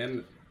 And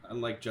again,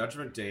 unlike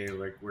Judgment Day,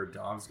 like where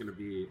Dom's going to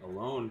be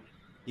alone,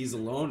 he's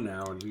alone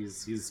now, and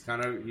he's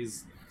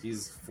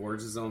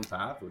forged his own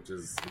path, which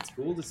is it's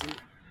cool to see.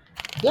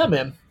 Yeah,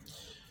 man.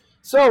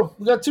 So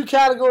we got 2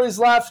 categories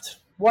left.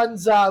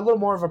 One's a little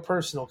more of a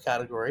personal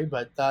category,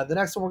 but the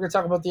next one we're going to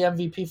talk about the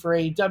MVP for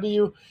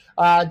AEW.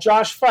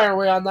 Josh, fire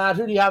away on that.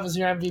 Who do you have as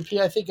your MVP?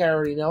 I think I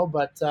already know,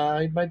 but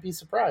I might be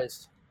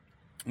surprised.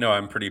 No,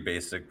 I'm pretty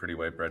basic, pretty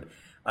white bread.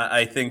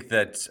 I think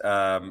that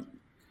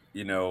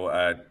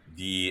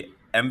the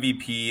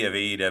MVP of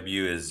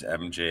AEW is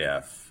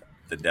MJF,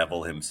 the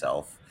devil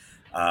himself.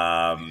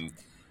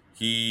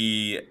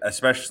 He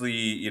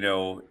especially,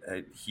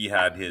 he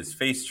had his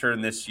face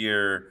turn this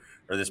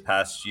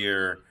past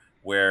year,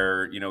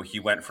 where, he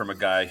went from a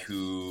guy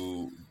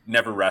who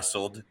never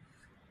wrestled,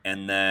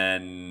 and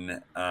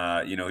then,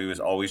 he was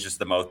always just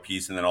the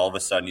mouthpiece, and then all of a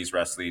sudden he's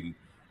wrestling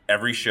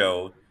every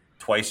show,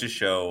 twice a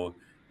show,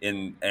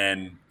 and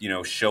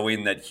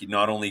showing that he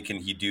not only can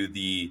he do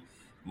the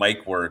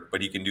mic work, but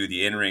he can do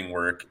the in-ring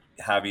work,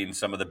 having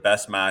some of the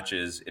best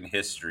matches in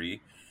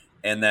history,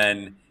 and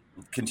then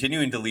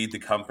continuing to lead the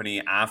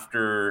company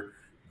after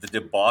the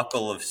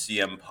debacle of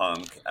CM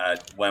Punk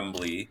at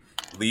Wembley,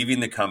 leaving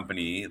the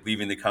company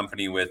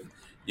with,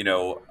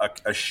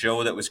 a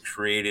show that was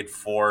created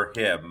for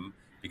him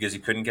because he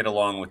couldn't get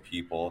along with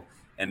people.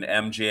 And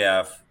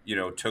MJF,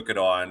 took it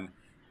on,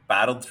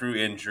 battled through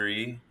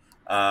injury,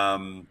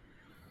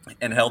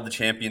 and held the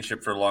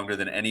championship for longer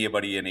than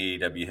anybody in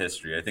AEW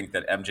history. I think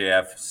that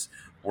MJF's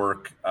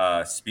work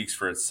speaks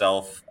for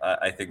itself.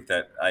 I think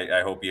that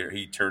I hope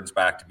he turns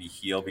back to be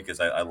heel, because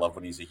I love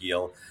when he's a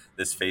heel.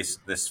 This face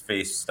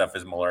stuff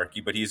is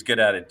malarkey, but he's good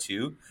at it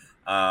too.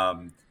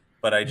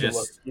 But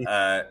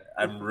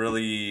I'm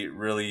really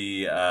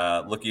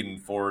looking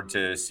forward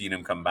to seeing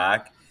him come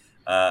back.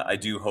 I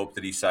do hope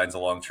that he signs a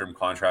long-term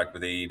contract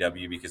with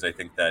AEW, because I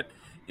think that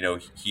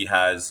he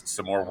has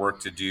some more work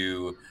to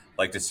do.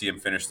 Like to see him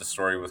finish the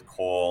story with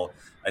Cole.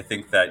 I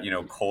think that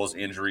Cole's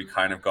injury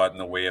kind of got in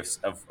the way of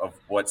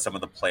what some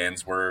of the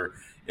plans were.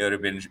 It would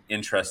have been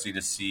interesting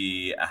to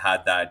see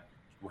how that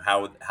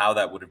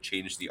would have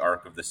changed the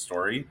arc of the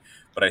story.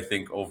 But I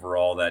think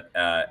overall that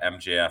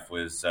MJF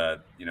was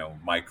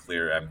my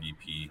clear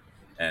MVP,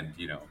 and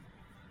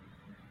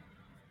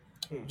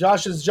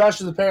Josh is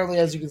apparently,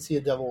 as you can see,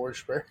 a devil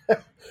worshiper.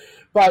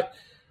 But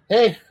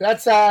hey,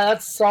 that's a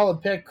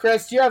solid pick.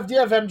 Chris, do you have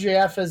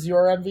MJF as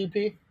your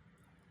MVP?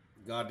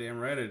 Goddamn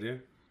right I do.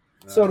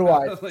 So do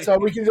I. So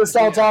we can just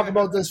all talk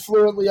about this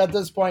fluently at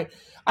this point.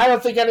 I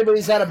don't think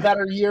anybody's had a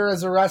better year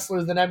as a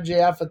wrestler than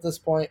MJF at this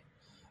point.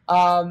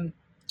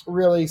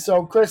 Really.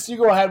 So, Chris, you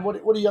go ahead.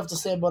 What do you have to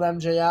say about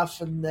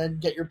MJF, and then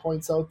get your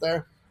points out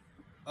there?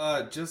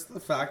 Just the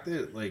fact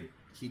that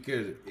he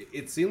could.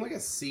 It seemed like a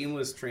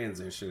seamless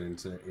transition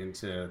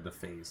into the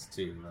face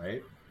too,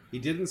 right? He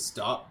didn't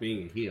stop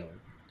being a heel.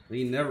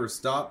 He never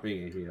stopped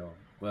being a heel,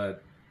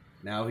 but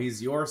now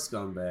he's your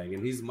scumbag,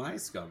 and he's my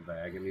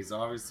scumbag, and he's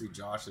obviously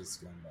Josh's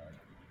scumbag.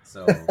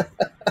 So,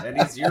 and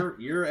he's your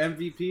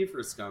MVP for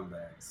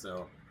scumbag.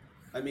 So,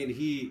 I mean,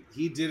 he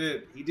did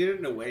it. He did it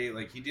in a way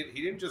he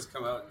didn't just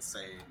come out and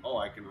say, "Oh,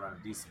 I can run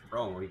a decent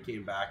promo." He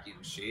came back in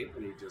shape,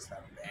 and he just had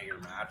banger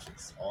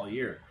matches all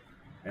year.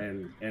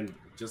 And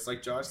just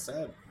like Josh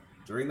said,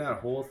 during that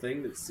whole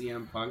thing that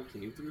CM Punk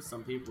came through,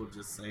 some people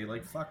just say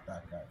 "Fuck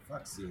that guy,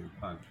 fuck CM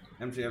Punk."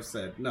 MJF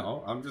said,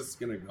 "No, I'm just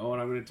gonna go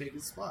and I'm gonna take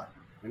his spot."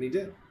 And he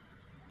did.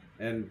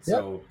 And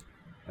so,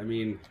 I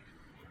mean,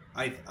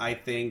 I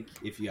think,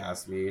 if you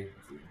ask me,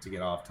 to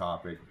get off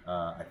topic,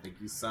 I think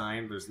he's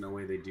signed. There's no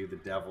way they do the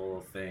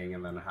devil thing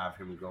and then have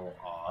him go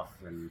off.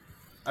 And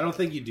I don't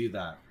think you do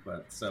that.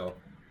 But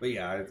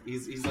yeah,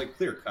 he's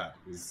clear cut.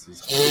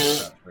 He's clear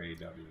cut for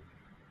AEW.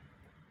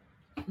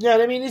 Yeah,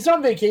 I mean, he's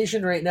on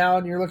vacation right now,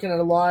 and you're looking at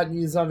a lot, and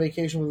he's on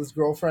vacation with his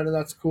girlfriend, and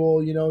that's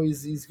cool.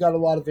 He's got a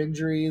lot of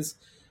injuries.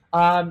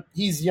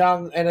 He's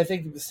young, and I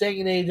think staying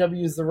in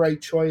AEW is the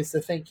right choice. I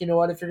think, if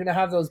you're going to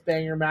have those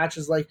banger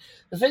matches,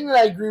 the thing that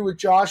I agree with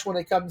Josh when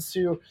it comes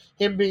to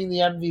him being the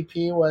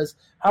MVP was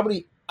how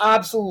many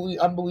absolutely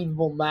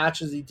unbelievable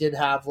matches he did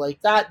have.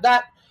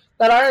 That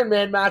Iron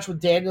Man match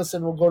with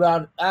Danielson will go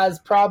down as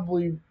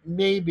probably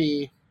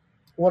maybe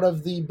one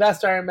of the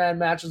best Iron Man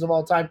matches of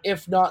all time,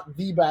 if not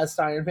the best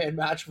Iron Man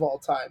match of all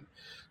time.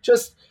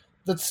 Just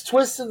the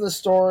twist in the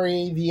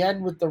story, the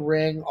end with the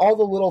ring, all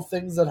the little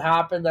things that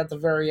happened at the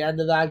very end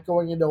of that,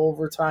 going into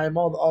overtime,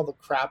 all the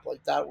crap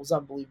like that was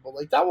unbelievable.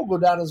 That will go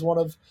down as one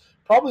of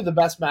probably the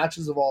best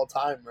matches of all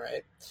time,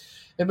 right?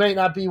 It may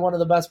not be one of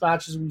the best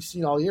matches we've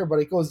seen all year, but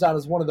it goes down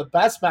as one of the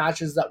best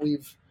matches that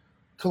we've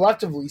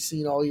collectively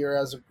seen all year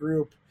as a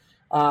group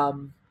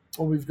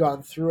when we've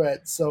gone through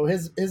it. So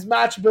his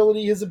match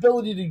ability, his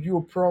ability to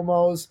do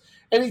promos,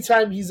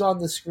 anytime he's on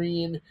the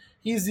screen,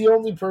 he's the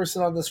only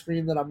person on the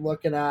screen that I'm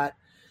looking at.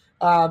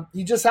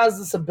 He just has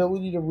this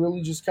ability to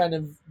really just kind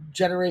of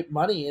generate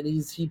money, and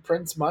he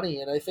prints money.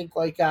 And I think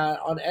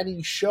on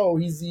any show,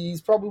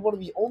 he's probably one of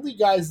the only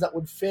guys that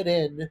would fit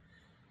in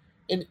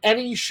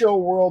any show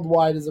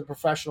worldwide as a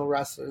professional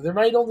wrestler. There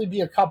might only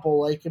be a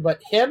couple,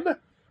 but him,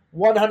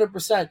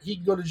 100%. He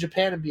can go to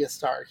Japan and be a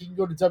star. He can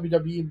go to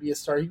WWE and be a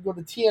star. He can go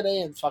to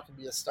TNA and fucking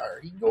be a star.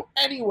 He can go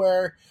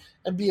anywhere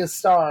and be a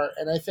star.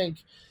 And I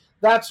think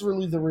that's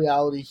really the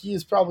reality. He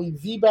is probably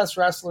the best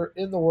wrestler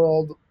in the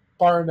world,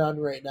 bar none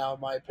right now, in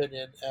my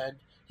opinion. And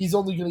he's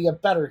only going to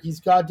get better. He's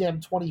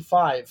goddamn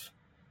 25.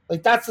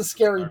 That's the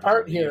scary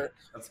part here.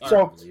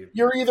 So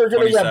you're either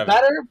going to get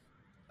better,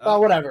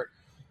 whatever.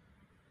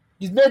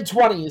 He's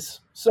mid-20s.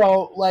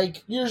 So,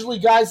 usually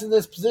guys in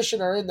this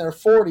position are in their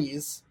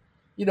 40s,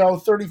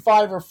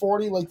 35 or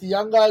 40. The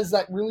young guys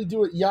that really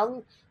do it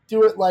young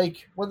do it,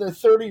 when they're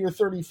 30 or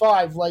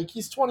 35.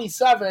 He's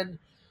 27,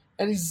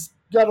 and he's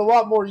got a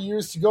lot more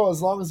years to go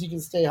as long as he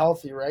can stay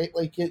healthy, right?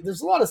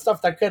 There's a lot of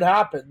stuff that could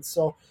happen.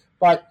 So,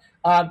 but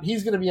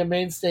he's going to be a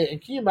mainstay. And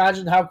can you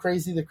imagine how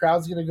crazy the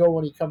crowd's going to go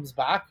when he comes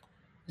back?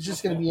 It's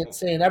just going to be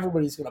insane.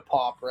 Everybody's going to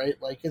pop, right?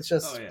 It's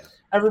just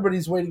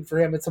everybody's waiting for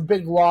him. It's a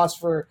big loss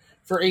for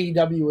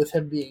AEW with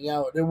him being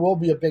out. It will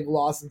be a big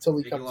loss until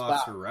he comes back. Big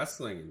loss for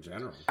wrestling in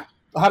general.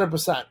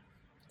 100%.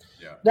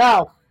 Yeah.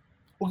 Now,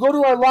 we'll go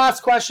to our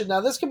last question.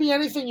 Now, this could be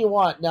anything you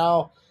want.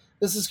 Now,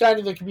 this is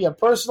it could be a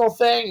personal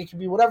thing. It could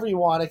be whatever you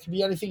want. It could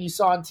be anything you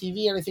saw on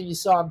TV, anything you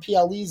saw on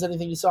PLEs,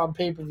 anything you saw on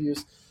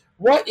pay-per-views.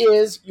 What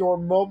is your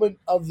moment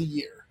of the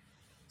year?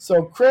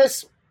 So,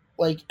 Chris,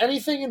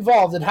 anything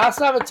involved, it has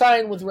to have a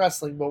tie-in with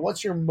wrestling, but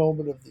what's your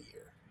moment of the year?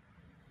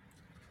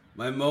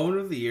 My moment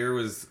of the year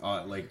was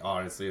like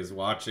honestly is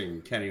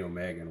watching Kenny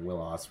Omega and Will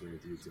Ospreay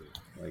with you two.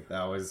 Like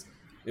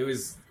it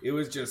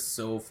was just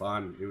so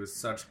fun. It was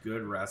such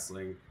good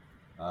wrestling,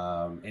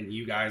 and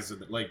you guys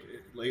like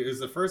it was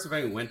the first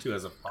event we went to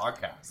as a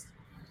podcast.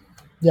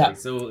 Yeah. Like,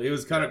 so it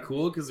was kind of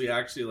cool because we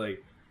actually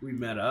we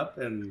met up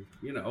and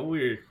we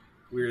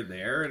were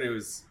there, and it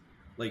was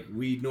like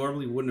we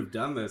normally wouldn't have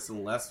done this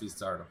unless we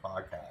started a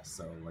podcast.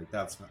 So like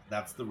that's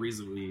the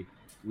reason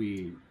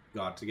we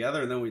got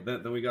together, and then we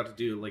got to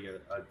do like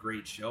a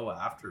great show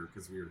after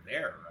because we were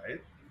there, right?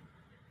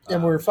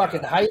 And we're fucking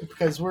hyped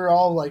because we're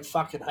all like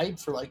fucking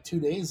hyped for like 2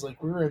 days.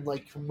 Like we were in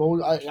like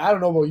I don't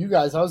know about you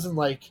guys. I was in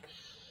like,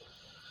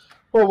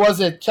 what was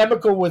it?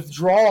 Chemical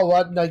withdrawal,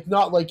 like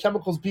not like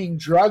chemicals being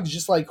drugs,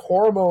 just like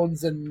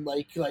hormones and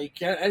like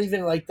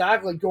anything like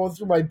that, like going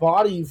through my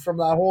body from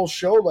that whole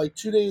show. Like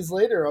 2 days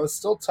later, I was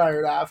still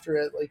tired after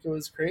it. Like it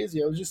was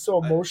crazy. I was just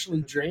so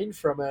emotionally drained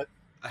from it.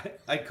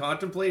 I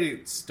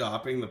contemplated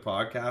stopping the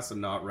podcast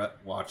and not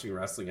watching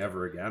wrestling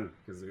ever again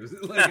because it was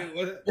like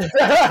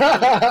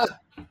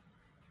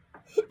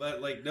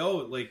but like no,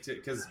 like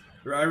because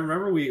I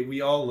remember we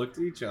all looked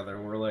at each other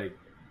and we're like,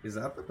 is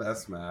that the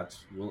best match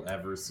we'll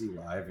ever see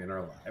live in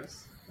our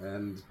lives?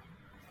 And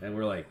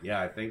we're like,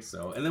 yeah, I think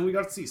so. And then we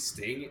got to see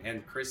Sting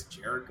and Chris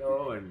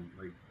Jericho and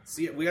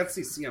we got to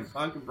see CM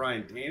Punk and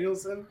Bryan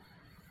Danielson.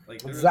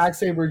 Like Zack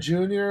Sabre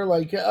Jr.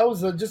 Like that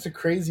was just a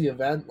crazy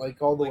event,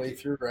 like all the way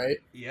through, right?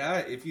 Yeah,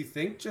 if you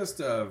think just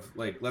of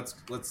like let's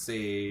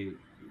say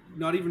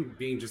not even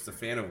being just a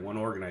fan of one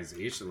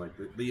organization, like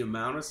the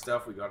amount of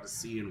stuff we got to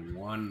see in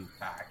one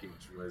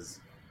package was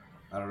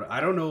I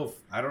don't know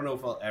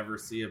if I'll ever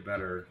see a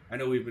better. I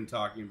know we've been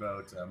talking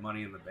about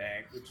Money in the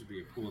Bank, which would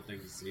be a cool thing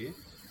to see,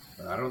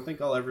 but I don't think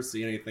I'll ever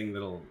see anything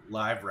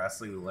live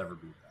wrestling that'll ever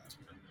beat that.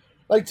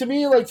 Like to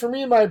me, like for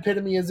me, my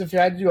epitome is if you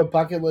had to do a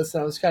bucket list,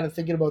 and I was kind of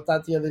thinking about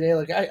that the other day.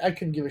 Like I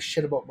couldn't give a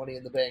shit about Money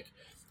in the Bank.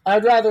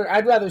 I'd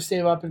rather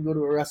save up and go to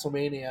a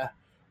WrestleMania,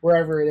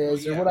 wherever it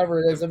is or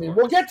whatever it is. I mean,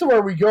 we'll get to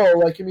where we go.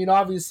 Like I mean,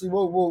 obviously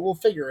we'll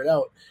figure it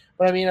out.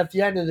 But I mean, at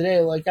the end of the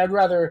day, like I'd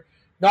rather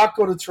not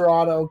go to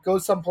Toronto, go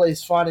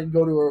someplace fun, and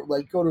go to a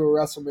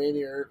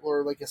WrestleMania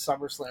or like a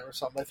SummerSlam or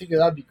something. I think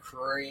that'd be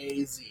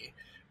crazy.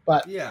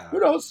 But yeah,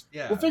 who knows?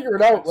 Yeah. We'll figure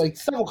it out. Like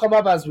stuff will come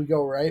up as we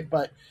go, right?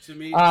 But to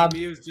me,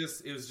 it was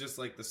just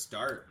like the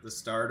start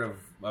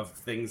of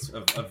things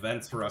of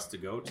events for us to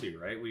go to,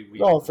 right? We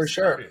for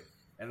sure.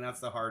 And that's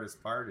the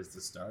hardest part is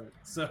to start.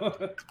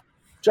 So,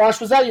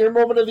 Josh, was that your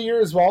moment of the year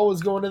as well?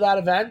 Was going to that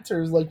event,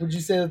 or like would you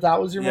say that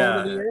was your moment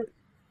of the year?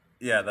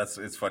 Yeah,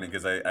 it's funny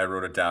because I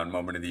wrote it down.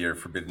 Moment of the year,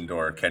 Forbidden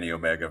Door, Kenny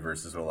Omega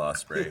versus Will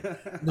Ospreay.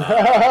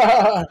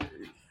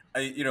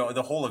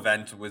 The whole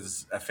event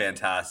was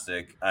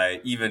fantastic.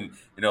 I even,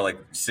 like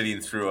sitting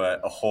through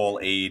a whole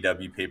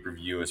AEW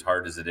pay-per-view, as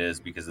hard as it is,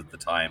 because at the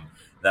time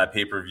that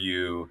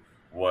pay-per-view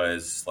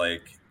was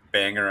like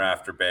banger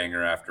after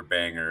banger after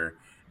banger.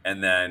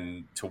 And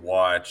then to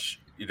watch,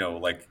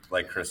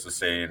 like Chris was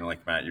saying, and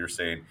like Matt, you were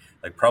saying,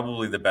 like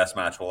probably the best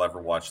match we'll ever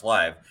watch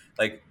live,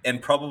 like,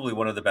 and probably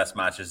one of the best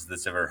matches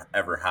that's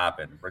ever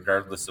happened,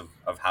 regardless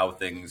of how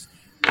things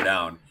go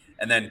down.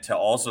 And then to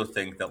also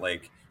think that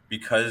like,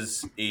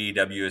 because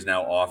AEW is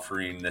now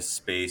offering this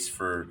space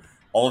for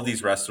all of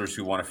these wrestlers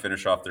who want to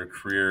finish off their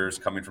careers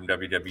coming from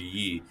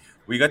WWE,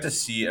 we got to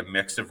see a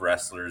mix of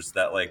wrestlers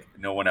that like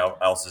no one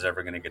else is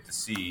ever going to get to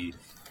see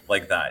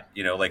like that.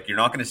 Like you're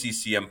not going to see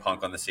CM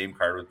Punk on the same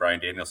card with Bryan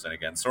Danielson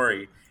again.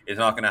 Sorry, it's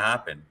not going to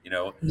happen.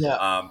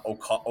 Yeah.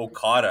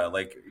 Okada,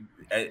 like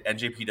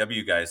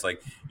NJPW guys,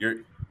 like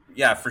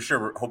for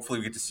sure. Hopefully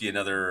we get to see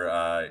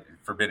another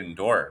Forbidden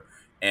Door.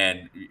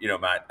 And,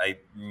 Matt,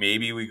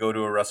 maybe we go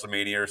to a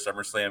WrestleMania or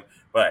SummerSlam,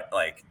 but,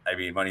 like, I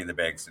mean, Money in the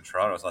Bank's in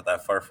Toronto. It's not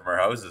that far from our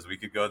houses. We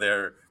could go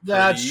there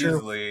pretty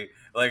easily.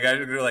 True. Like,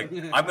 I'm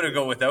going to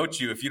go without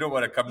you. If you don't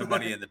want to come to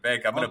Money in the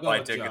Bank, I'm going to buy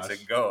tickets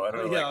and go.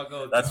 I'll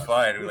go that's Josh.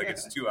 fine. Like,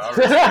 it's 2 hours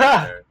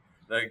there.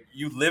 Like,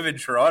 you live in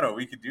Toronto.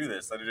 We could do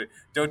this.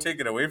 Don't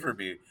take it away from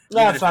me.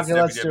 Yeah, fuck it,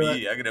 let's do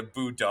it. I'm going to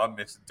boo Dom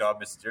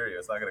Mysterio.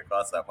 It's not going to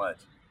cost that much.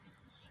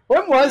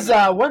 When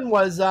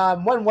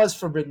was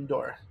Forbidden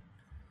Door?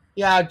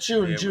 Yeah,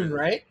 June,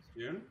 right?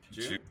 June?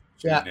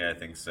 Yeah, I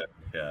think so.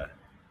 Yeah,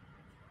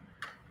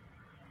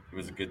 it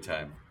was a good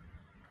time.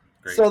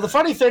 Great so time. the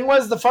funny thing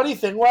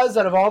was,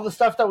 out of all the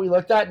stuff that we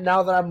looked at,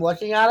 now that I'm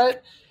looking at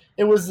it,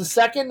 it was the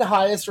second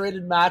highest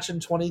rated match in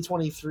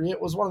 2023.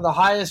 It was one of the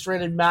highest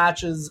rated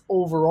matches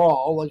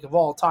overall, like of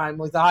all time.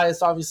 Like the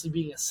highest, obviously,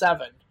 being a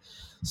 7.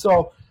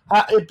 So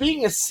it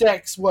being a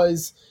 6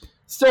 was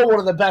still one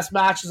of the best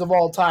matches of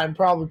all time.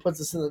 Probably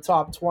puts us in the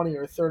top 20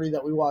 or 30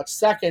 that we watched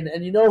second.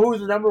 And you know who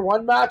the number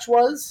 1 match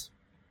was?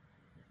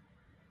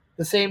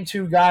 The same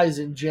 2 guys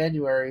in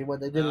January when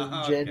they did it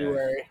in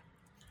January.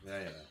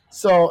 Yeah.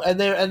 So and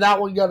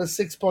that one got a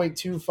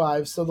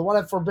 6.25. So the one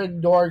at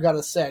Forbidden Door got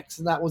a 6,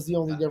 and that was the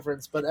only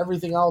difference. But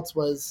everything else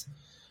was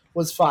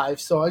 5.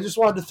 So I just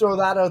wanted to throw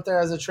that out there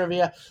as a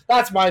trivia.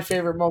 That's my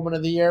favorite moment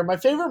of the year. My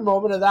favorite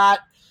moment of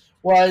that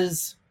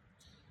was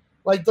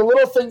like the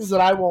little things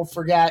that I won't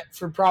forget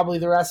for probably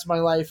the rest of my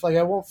life. Like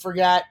I won't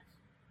forget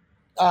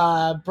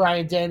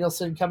Brian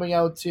Danielson coming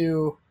out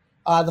to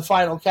the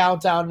final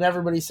countdown and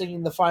everybody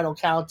singing the final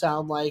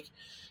countdown. Like,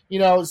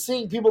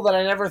 seeing people that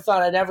I never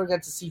thought I'd ever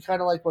get to see, kind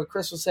of like what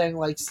Chris was saying,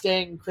 like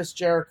Sting, Chris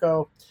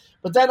Jericho.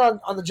 But then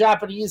on the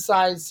Japanese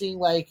side, seeing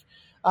like,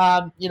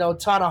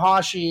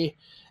 Tanahashi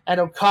and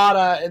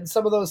Okada and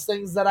some of those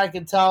things that I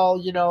can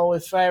tell,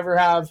 if I ever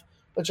have,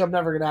 which I'm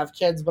never going to have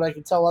kids, but I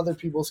can tell other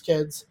people's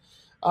kids,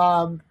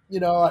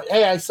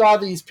 hey, I saw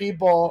these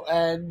people,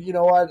 and you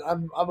know what?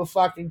 I'm a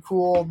fucking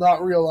cool,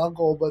 not real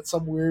uncle, but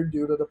some weird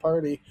dude at a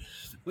party.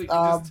 We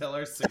can just tell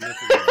our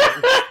significant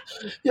others.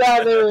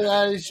 Yeah,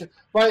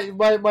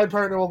 my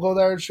partner will go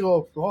there and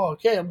she'll go, oh,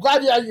 okay, I'm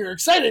glad you're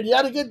excited. You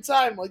had a good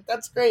time. Like,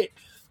 that's great.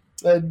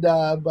 And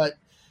but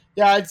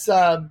yeah, it's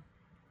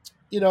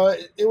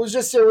it was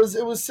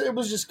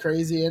just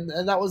crazy,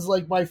 and that was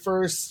like my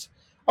first.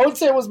 I wouldn't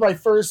say it was my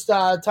first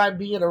time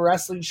being at a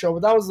wrestling show,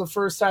 but that was the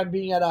first time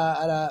being at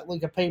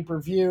a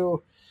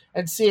pay-per-view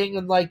and seeing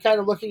and like kind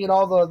of looking at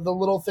all the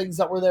little things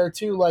that were there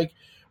too, like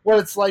what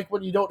it's like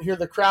when you don't hear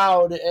the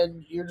crowd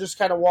and you're just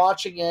kind of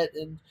watching it,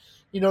 and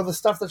the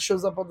stuff that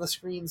shows up on the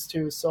screens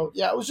too. So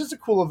yeah, it was just a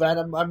cool event.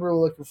 I'm really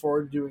looking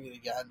forward to doing it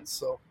again.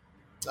 So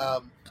yeah,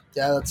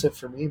 that's it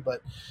for me.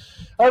 But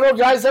I don't know,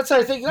 guys.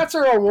 I think that's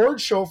our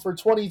award show for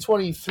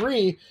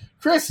 2023.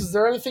 Chris, is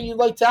there anything you'd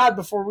like to add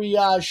before we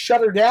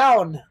shut her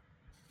down?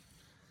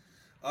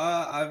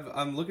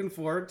 I'm looking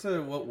forward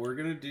to what we're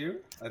gonna do.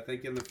 I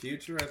think in the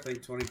future, I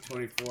think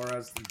 2024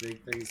 has some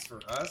big things for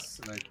us,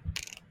 and I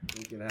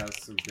think it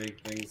has some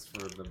big things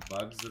for the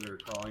bugs that are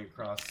crawling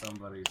across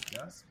somebody's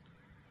desk.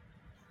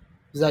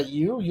 Is that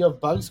you? You have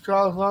bugs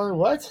crawling along?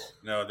 What?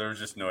 No, there was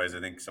just noise. I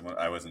think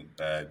I wasn't.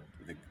 I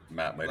think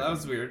Matt might. That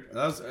was weird.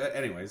 That was.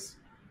 Anyways,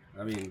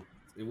 I mean,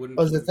 it wouldn't.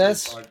 Was it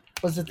this?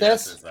 Was it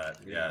this? That.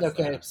 Yeah.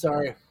 Okay.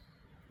 Sorry.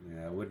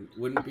 Yeah,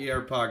 wouldn't be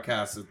our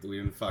podcast if we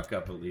didn't fuck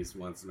up at least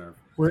once in our.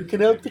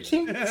 Working out the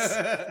kinks.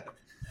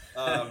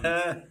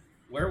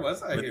 Where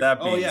was I? With here?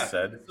 that being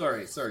said,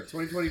 sorry.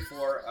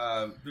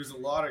 2024. There's a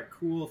lot of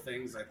cool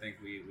things I think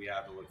we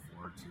have to look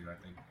forward to. I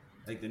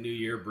think the new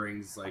year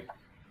brings like.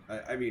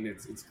 I mean,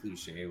 it's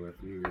cliche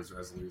with New Year's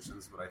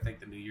resolutions, but I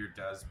think the new year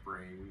does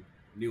bring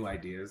new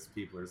ideas.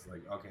 People are just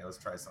like, okay, let's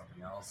try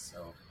something else.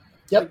 So,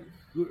 yep.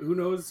 Like, who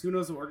knows? Who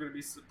knows what we're going to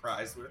be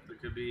surprised with? There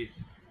could be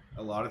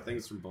a lot of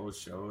things from both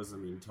shows. I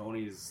mean,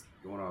 Tony's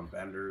going on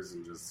benders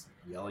and just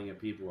yelling at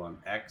people on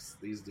X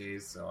these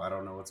days. So I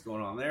don't know what's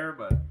going on there,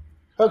 but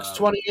Hook's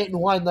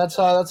 28-1. That's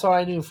how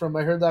I knew from.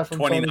 I heard that from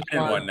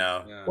 29-1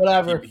 now. yeah.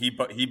 Whatever. He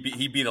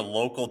beat a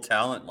local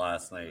talent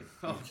last night.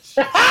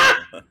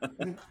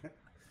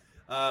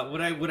 Oh,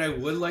 what I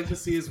would like to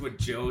see is what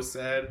Joe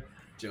said.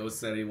 Joe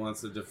said he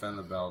wants to defend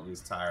the belt. He's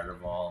tired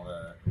of all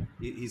the.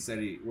 He said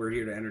we're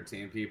here to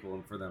entertain people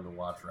and for them to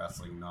watch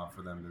wrestling, not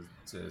for them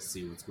to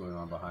see what's going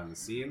on behind the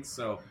scenes.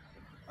 So,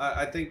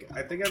 I think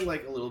I'd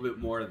like a little bit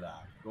more of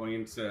that going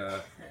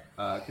into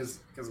because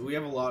we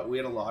had a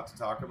lot to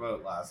talk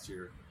about last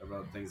year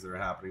about things that are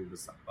happening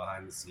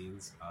behind the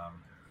scenes.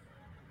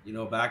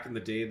 Back in the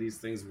day, these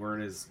things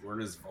weren't as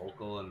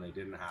vocal and they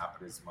didn't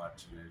happen as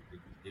much, and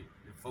it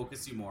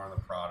focused you more on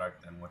the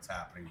product than what's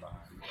happening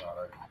behind the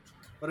product.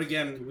 But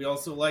again, we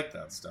also like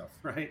that stuff,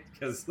 right?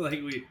 Because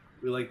like we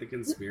like the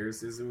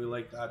conspiracies and we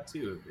like that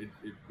too.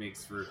 It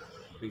makes for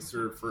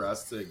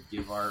us to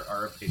give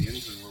our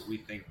opinions and what we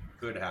think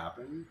could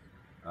happen.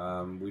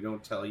 We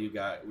don't tell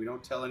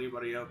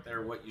anybody out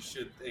there what you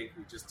should think.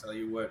 We just tell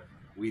you what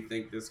we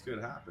think this could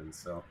happen.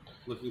 So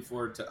looking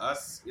forward to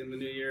us in the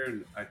new year,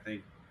 and I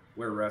think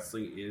where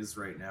wrestling is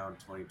right now in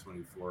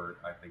 2024,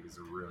 I think is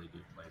a really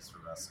good place for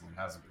wrestling. It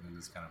hasn't been in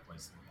this kind of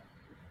place in a while.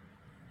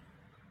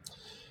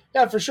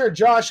 Yeah, for sure.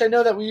 Josh, I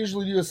know that we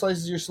usually do a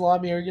slices of your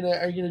salami. Are you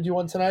gonna do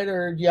one tonight,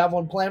 or do you have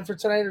one planned for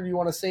tonight, or do you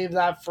want to save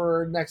that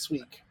for next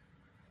week?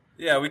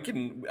 Yeah, we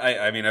can.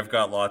 I mean, I've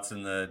got lots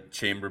in the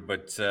chamber,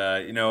 but I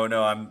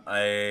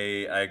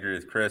agree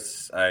with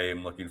Chris. I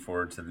am looking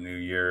forward to the new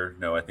year.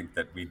 No, I think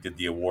that we did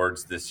the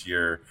awards this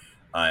year.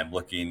 I'm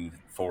looking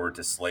forward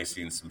to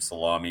slicing some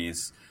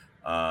salamis.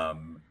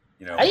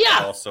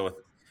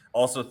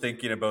 Also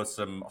thinking about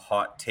some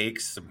hot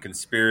takes, some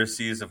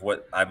conspiracies of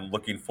what I'm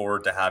looking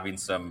forward to having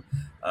some.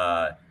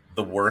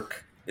 The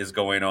work is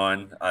going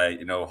on.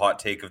 Hot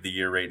take of the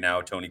year right now.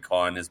 Tony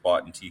Khan is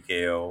bought in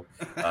TKO.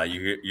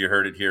 You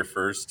heard it here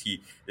first.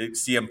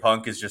 CM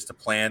Punk is just a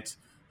plant.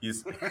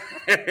 He's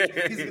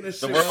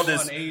the world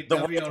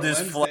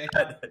is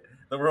flat.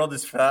 The world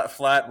is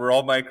flat. We're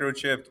all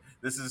microchipped.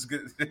 This is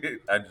good.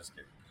 I'm just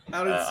kidding.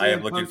 I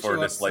am looking forward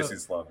to slicing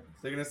salami.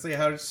 They're gonna say,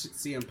 how did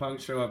CM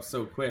Punk show up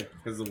so quick?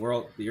 Because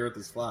the Earth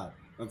is flat.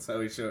 That's how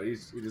he showed. He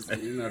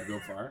didn't have to go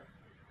far.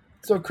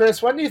 So,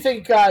 Chris, when do you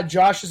think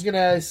Josh is going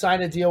to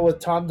sign a deal with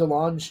Tom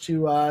DeLonge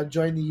to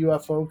join the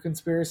UFO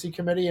conspiracy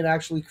committee and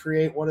actually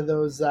create one of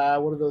those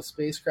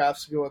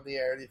spacecrafts to go in the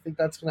air? Do you think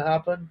that's going to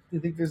happen? Do you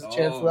think there's a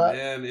chance of that?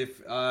 Man,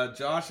 if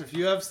Josh, if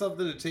you have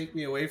something to take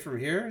me away from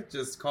here,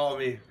 just call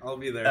me. I'll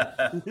be there.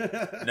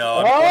 No.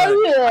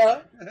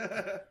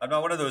 I'm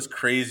not one of those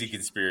crazy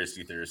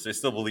conspiracy theorists. I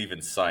still believe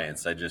in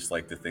science. I just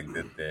like to think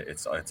that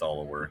it's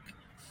all a work.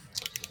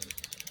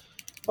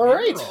 All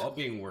right. We're all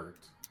being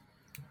worked.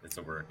 It's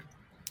a work.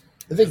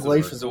 I think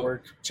life is a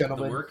work,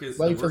 gentlemen.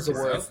 Life is a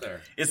work.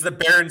 It's the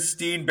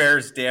Berenstain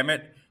Bears, damn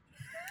it.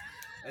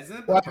 Isn't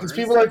it because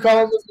people are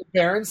calling this the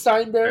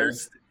Berenstain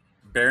Bears?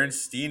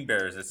 Berenstain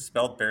Bears. It's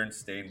spelled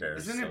Berenstain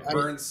Bears. Isn't it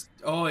Burns?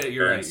 Oh, yeah,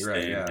 you're right.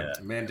 Yeah.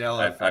 Mandela.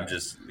 I know. I'm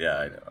just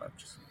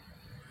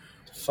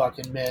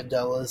fucking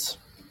Mandelas.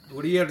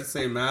 What do you have to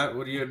say, Matt?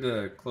 What do you have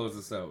to close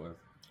this out with?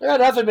 I got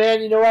nothing,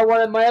 man. You know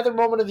what? My other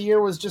moment of the year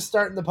was just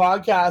starting the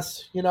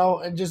podcast,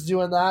 and just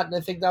doing that. And I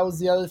think that was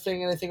the other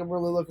thing. And I think I'm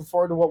really looking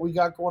forward to what we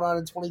got going on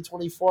in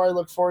 2024. I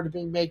look forward to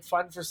being made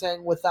fun for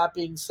saying. With that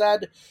being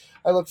said,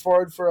 I look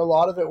forward for a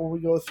lot of it when we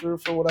go through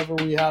for whatever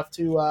we have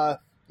to,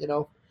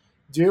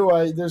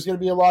 do. There's going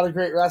to be a lot of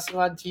great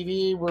wrestling on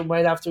TV. We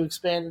might have to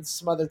expand into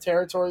some other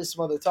territories,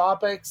 some other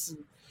topics,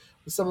 and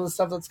some of the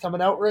stuff that's coming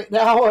out right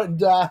now. And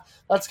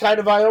that's kind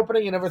of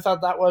eye-opening. I never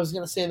thought that was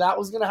going to say that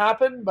was going to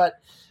happen,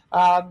 but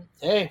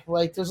hey,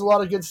 there's a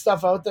lot of good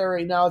stuff out there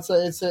right now.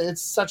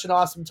 It's such an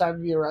awesome time to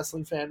be a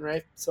wrestling fan,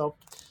 right? So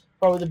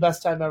probably the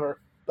best time ever.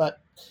 But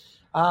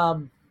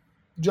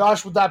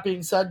Josh, with that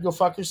being said, go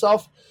fuck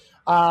yourself.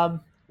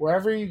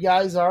 Wherever you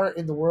guys are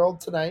in the world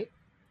tonight,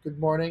 good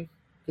morning,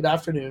 good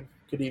afternoon,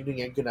 good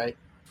evening, and good night.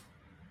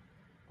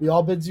 We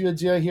all bid you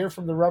adieu here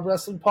from the Rub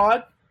Wrestling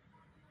Pod.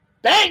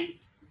 Bang!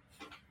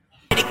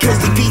 Cause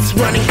the beats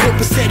running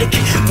copacetic.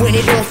 When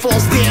it all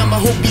falls down,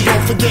 I hope you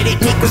don't forget it.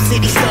 Nico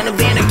City, son of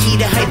anarchy,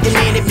 the hype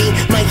demanded me.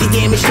 Mikey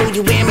damage, show you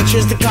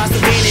amateurs the cost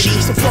of vanity.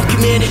 So fuck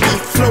humanity,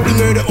 flowy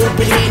murder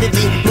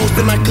open-handedly. Most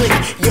of my clique,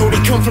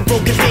 they come from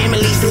broken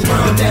families. The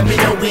world that we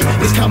know it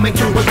is coming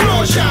to a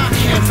closure.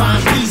 Can't find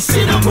peace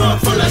in a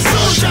world full of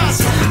soldiers.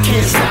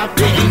 Can't stop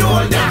getting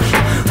older.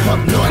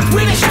 Up north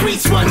where the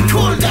streets run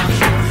colder.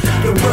 The world